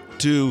tuned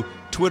to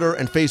Twitter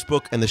and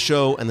Facebook and the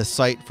show and the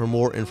site for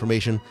more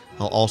information.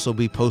 I'll also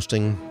be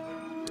posting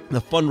the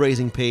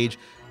fundraising page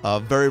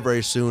very,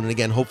 very soon. And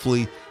again,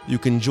 hopefully you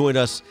can join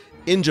us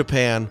in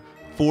Japan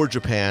for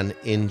Japan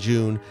in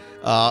June.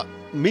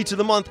 Meets of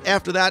the Month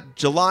after that,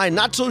 July.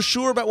 Not so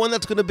sure about when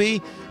that's going to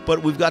be,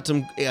 but we've got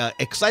some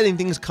exciting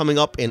things coming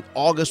up in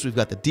August. We've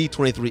got the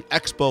D23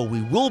 Expo.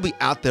 We will be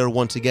out there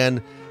once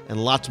again,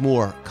 and lots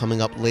more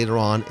coming up later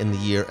on in the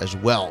year as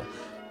well.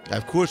 I,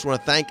 of course, want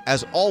to thank,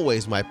 as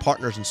always, my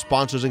partners and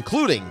sponsors,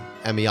 including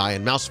MEI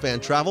and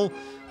MouseFan Travel.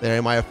 They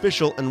are my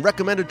official and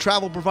recommended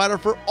travel provider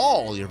for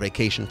all your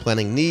vacation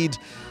planning needs.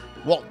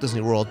 Walt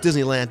Disney World,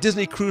 Disneyland,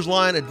 Disney Cruise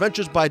Line,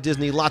 Adventures by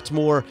Disney, lots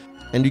more.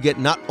 And you get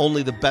not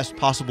only the best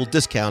possible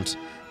discounts,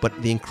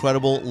 but the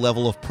incredible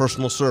level of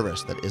personal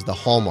service that is the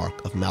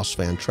hallmark of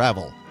MouseFan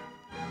Travel.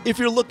 If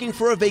you're looking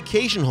for a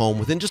vacation home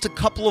within just a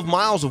couple of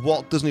miles of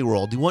Walt Disney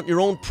World, you want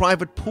your own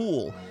private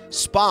pool,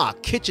 spa,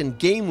 kitchen,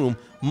 game room,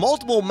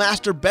 multiple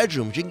master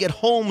bedrooms. You can get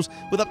homes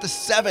with up to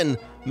 7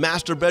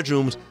 master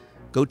bedrooms.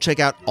 Go check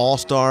out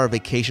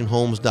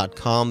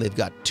allstarvacationhomes.com. They've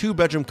got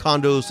 2-bedroom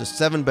condos to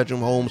 7-bedroom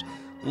homes,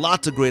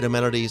 lots of great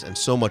amenities, and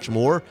so much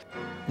more.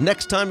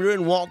 Next time you're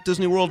in Walt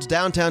Disney World's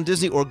downtown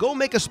Disney, or go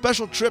make a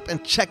special trip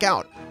and check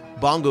out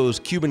Bongo's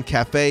Cuban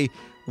Cafe.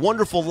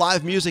 Wonderful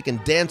live music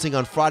and dancing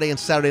on Friday and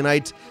Saturday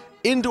nights,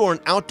 indoor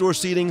and outdoor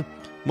seating.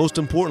 Most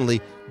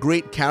importantly,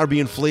 great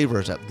Caribbean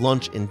flavors at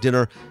lunch and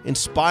dinner,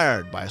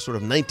 inspired by a sort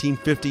of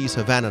 1950s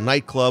Havana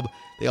nightclub.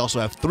 They also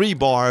have 3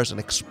 bars, an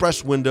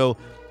express window.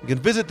 You can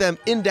visit them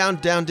in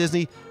downtown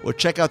Disney or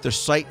check out their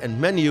site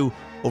and menu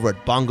over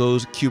at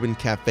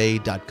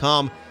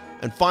bongoscubancafe.com.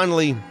 And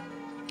finally,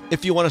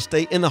 if you want to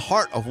stay in the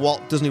heart of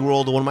Walt Disney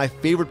World, one of my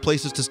favorite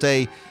places to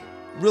stay,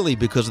 really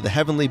because of the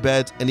heavenly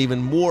beds and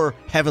even more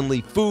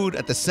heavenly food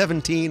at the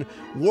 17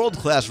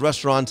 world-class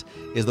restaurants,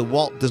 is the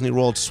Walt Disney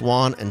World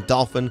Swan and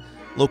Dolphin.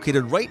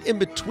 located right in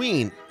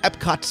between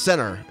Epcot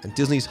Center and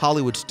Disney's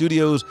Hollywood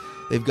Studios.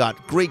 They've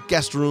got great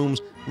guest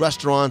rooms,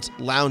 restaurants,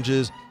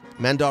 lounges,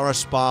 Mandara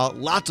Spa,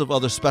 lots of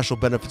other special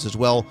benefits as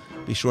well.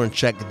 Be sure and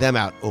check them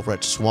out over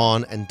at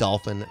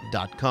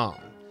swananddolphin.com.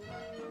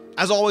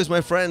 As always,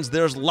 my friends,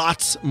 there's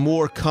lots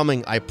more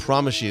coming, I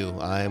promise you.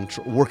 I am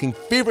working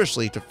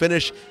feverishly to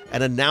finish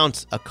and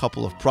announce a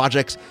couple of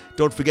projects.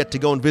 Don't forget to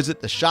go and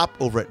visit the shop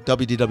over at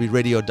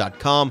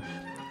WDWradio.com.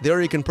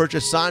 There you can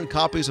purchase signed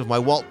copies of my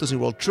Walt Disney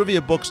World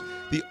trivia books,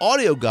 the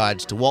audio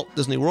guides to Walt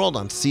Disney World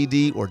on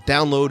CD or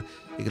download.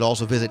 You can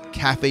also visit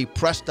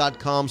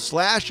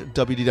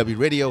cafepress.com/WDW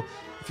Radio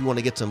if you want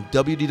to get some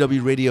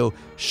WDW Radio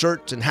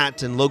shirts and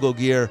hats and logo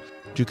gear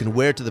that you can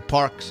wear to the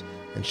parks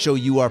and show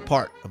you are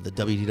part of the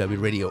WDW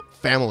Radio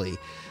family.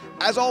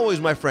 As always,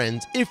 my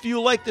friends, if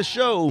you like the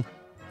show,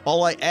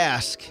 all I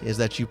ask is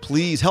that you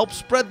please help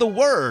spread the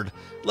word.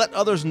 Let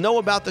others know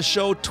about the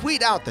show.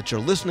 Tweet out that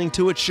you're listening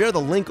to it. Share the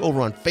link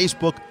over on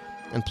Facebook.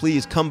 And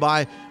please come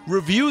by,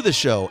 review the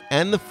show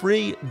and the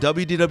free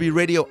WDW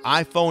Radio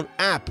iPhone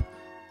app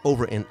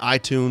over in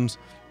iTunes.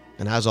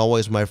 And as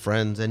always, my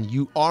friends, and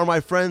you are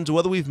my friends,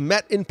 whether we've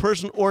met in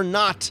person or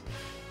not,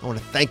 I want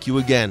to thank you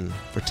again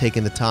for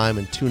taking the time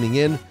and tuning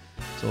in.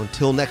 So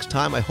until next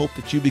time, I hope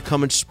that you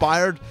become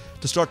inspired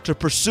to start to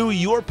pursue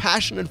your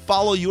passion and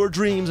follow your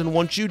dreams. And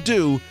once you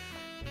do,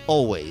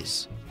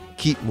 always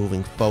keep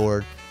moving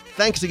forward.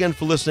 Thanks again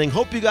for listening.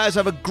 Hope you guys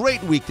have a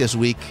great week this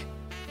week.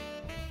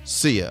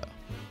 See ya.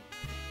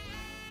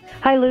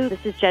 Hi, Lou.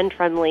 This is Jen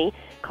Tremley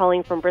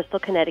calling from Bristol,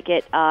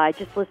 Connecticut. I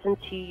just listened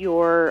to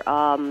your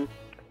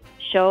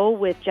show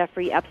with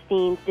Jeffrey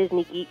Epstein's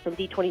Disney Geek from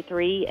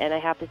D23, and I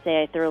have to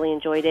say I thoroughly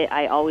enjoyed it.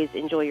 I always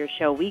enjoy your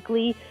show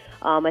weekly.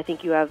 I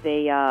think you have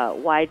a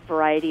wide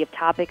variety of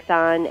topics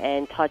on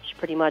and touch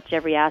pretty much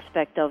every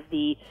aspect of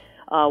the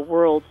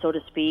world, so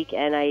to speak,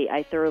 and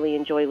I thoroughly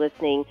enjoy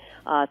listening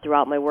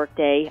throughout my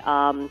workday.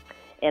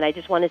 And I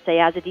just want to say,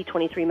 as a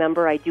D23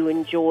 member, I do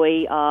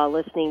enjoy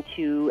listening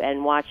to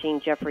and watching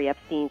Jeffrey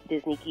Epstein's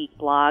Disney Geek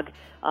blog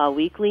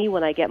weekly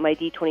when I get my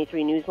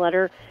D23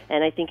 newsletter,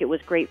 and I think it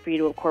was great for you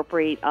to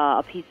incorporate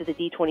a piece of the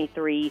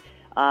D23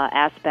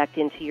 aspect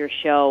into your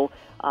show.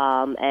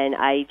 And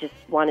I just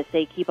want to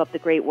say, keep up the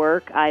great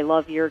work. I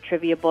love your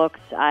trivia books.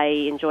 I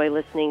enjoy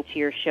listening to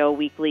your show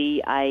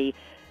weekly. I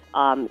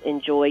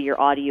enjoy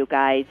your audio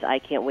guides. I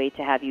can't wait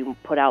to have you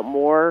put out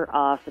more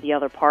for the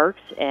other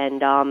parks.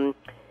 And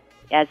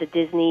as a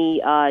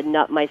Disney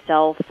nut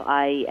myself,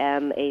 I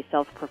am a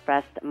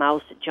self-professed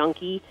mouse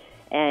junkie,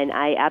 and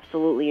I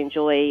absolutely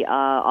enjoy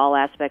all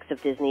aspects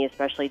of Disney,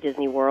 especially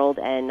Disney World.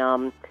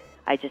 And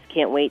I just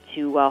can't wait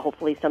to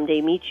hopefully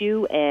someday meet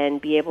you and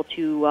be able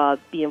to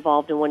be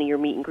involved in one of your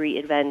meet and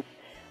greet events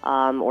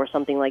or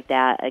something like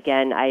that.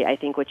 Again, I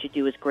think what you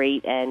do is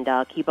great, and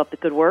keep up the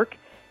good work.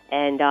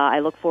 And I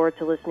look forward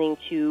to listening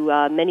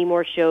to many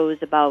more shows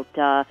about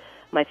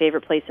my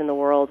favorite place in the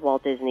world,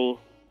 Walt Disney.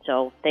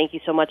 So thank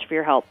you so much for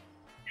your help.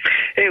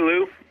 Hey,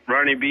 Lou.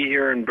 Ronnie B.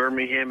 here in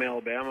Birmingham,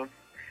 Alabama.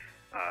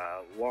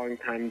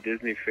 Longtime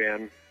Disney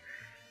fan.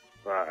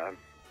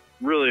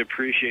 Really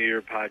appreciate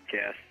your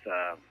podcast.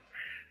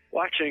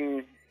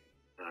 Watching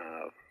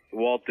the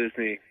Walt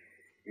Disney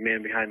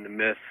Man Behind the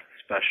Myth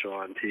special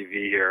on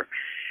TV here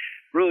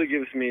really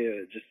gives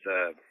me just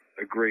a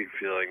great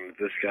feeling that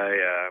this guy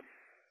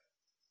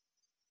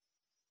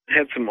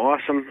had some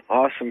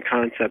awesome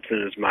concepts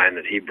in his mind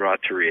that he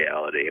brought to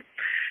reality.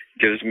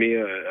 Gives me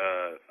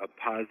a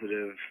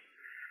positive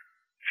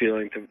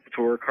feeling to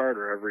work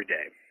harder every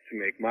day to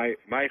make my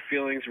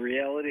feelings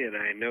reality, and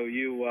I know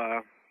you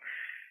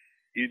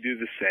do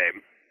the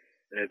same.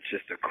 It's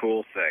just a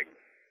cool thing.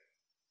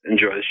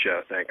 Enjoy the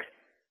show. Thanks.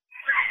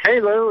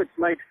 Hey, Lou. It's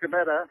Mike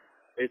Scabetta.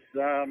 It's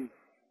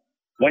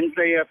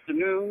Wednesday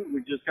afternoon.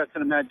 We just got to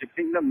the Magic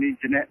Kingdom, me,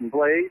 Jeanette, and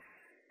Blaze.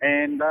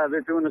 And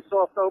they're doing a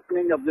soft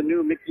opening of the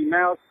new Mickey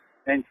Mouse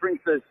and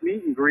Princess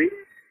meet and greet.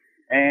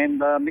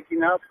 And Mickey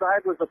Mouse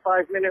side was a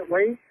 5-minute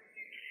wait.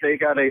 They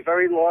got a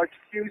very large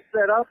queue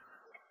set up.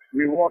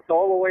 We walked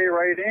all the way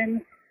right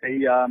in.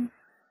 They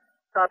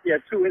stopped you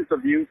at 2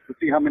 interviews to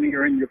see how many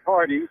are in your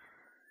party.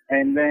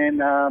 And then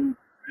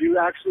you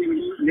actually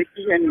meet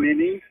Mickey and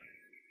Minnie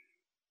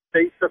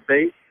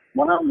face-to-face,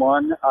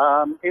 one-on-one,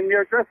 in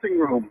their dressing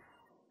room.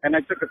 And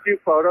I took a few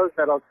photos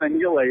that I'll send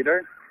you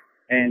later.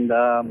 And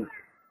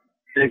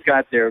they've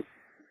got their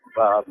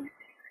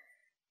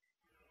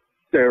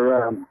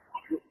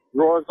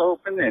drawers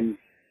open,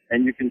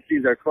 and you can see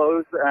their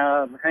clothes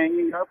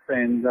hanging up.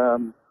 And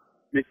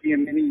Mickey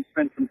and Minnie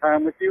spent some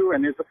time with you.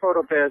 And there's a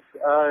photo pass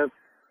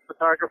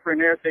photographer in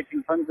there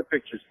taking tons of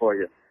pictures for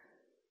you.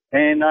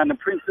 And on the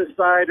Princess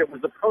side, it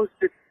was a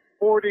posted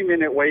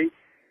 40-minute wait.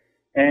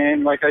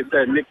 And like I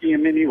said, Mickey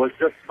and Minnie was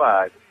just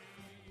 5.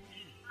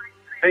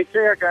 Take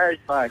care, guys.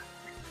 Bye.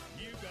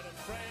 You got a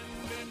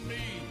friend in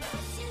me.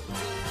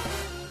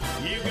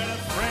 You got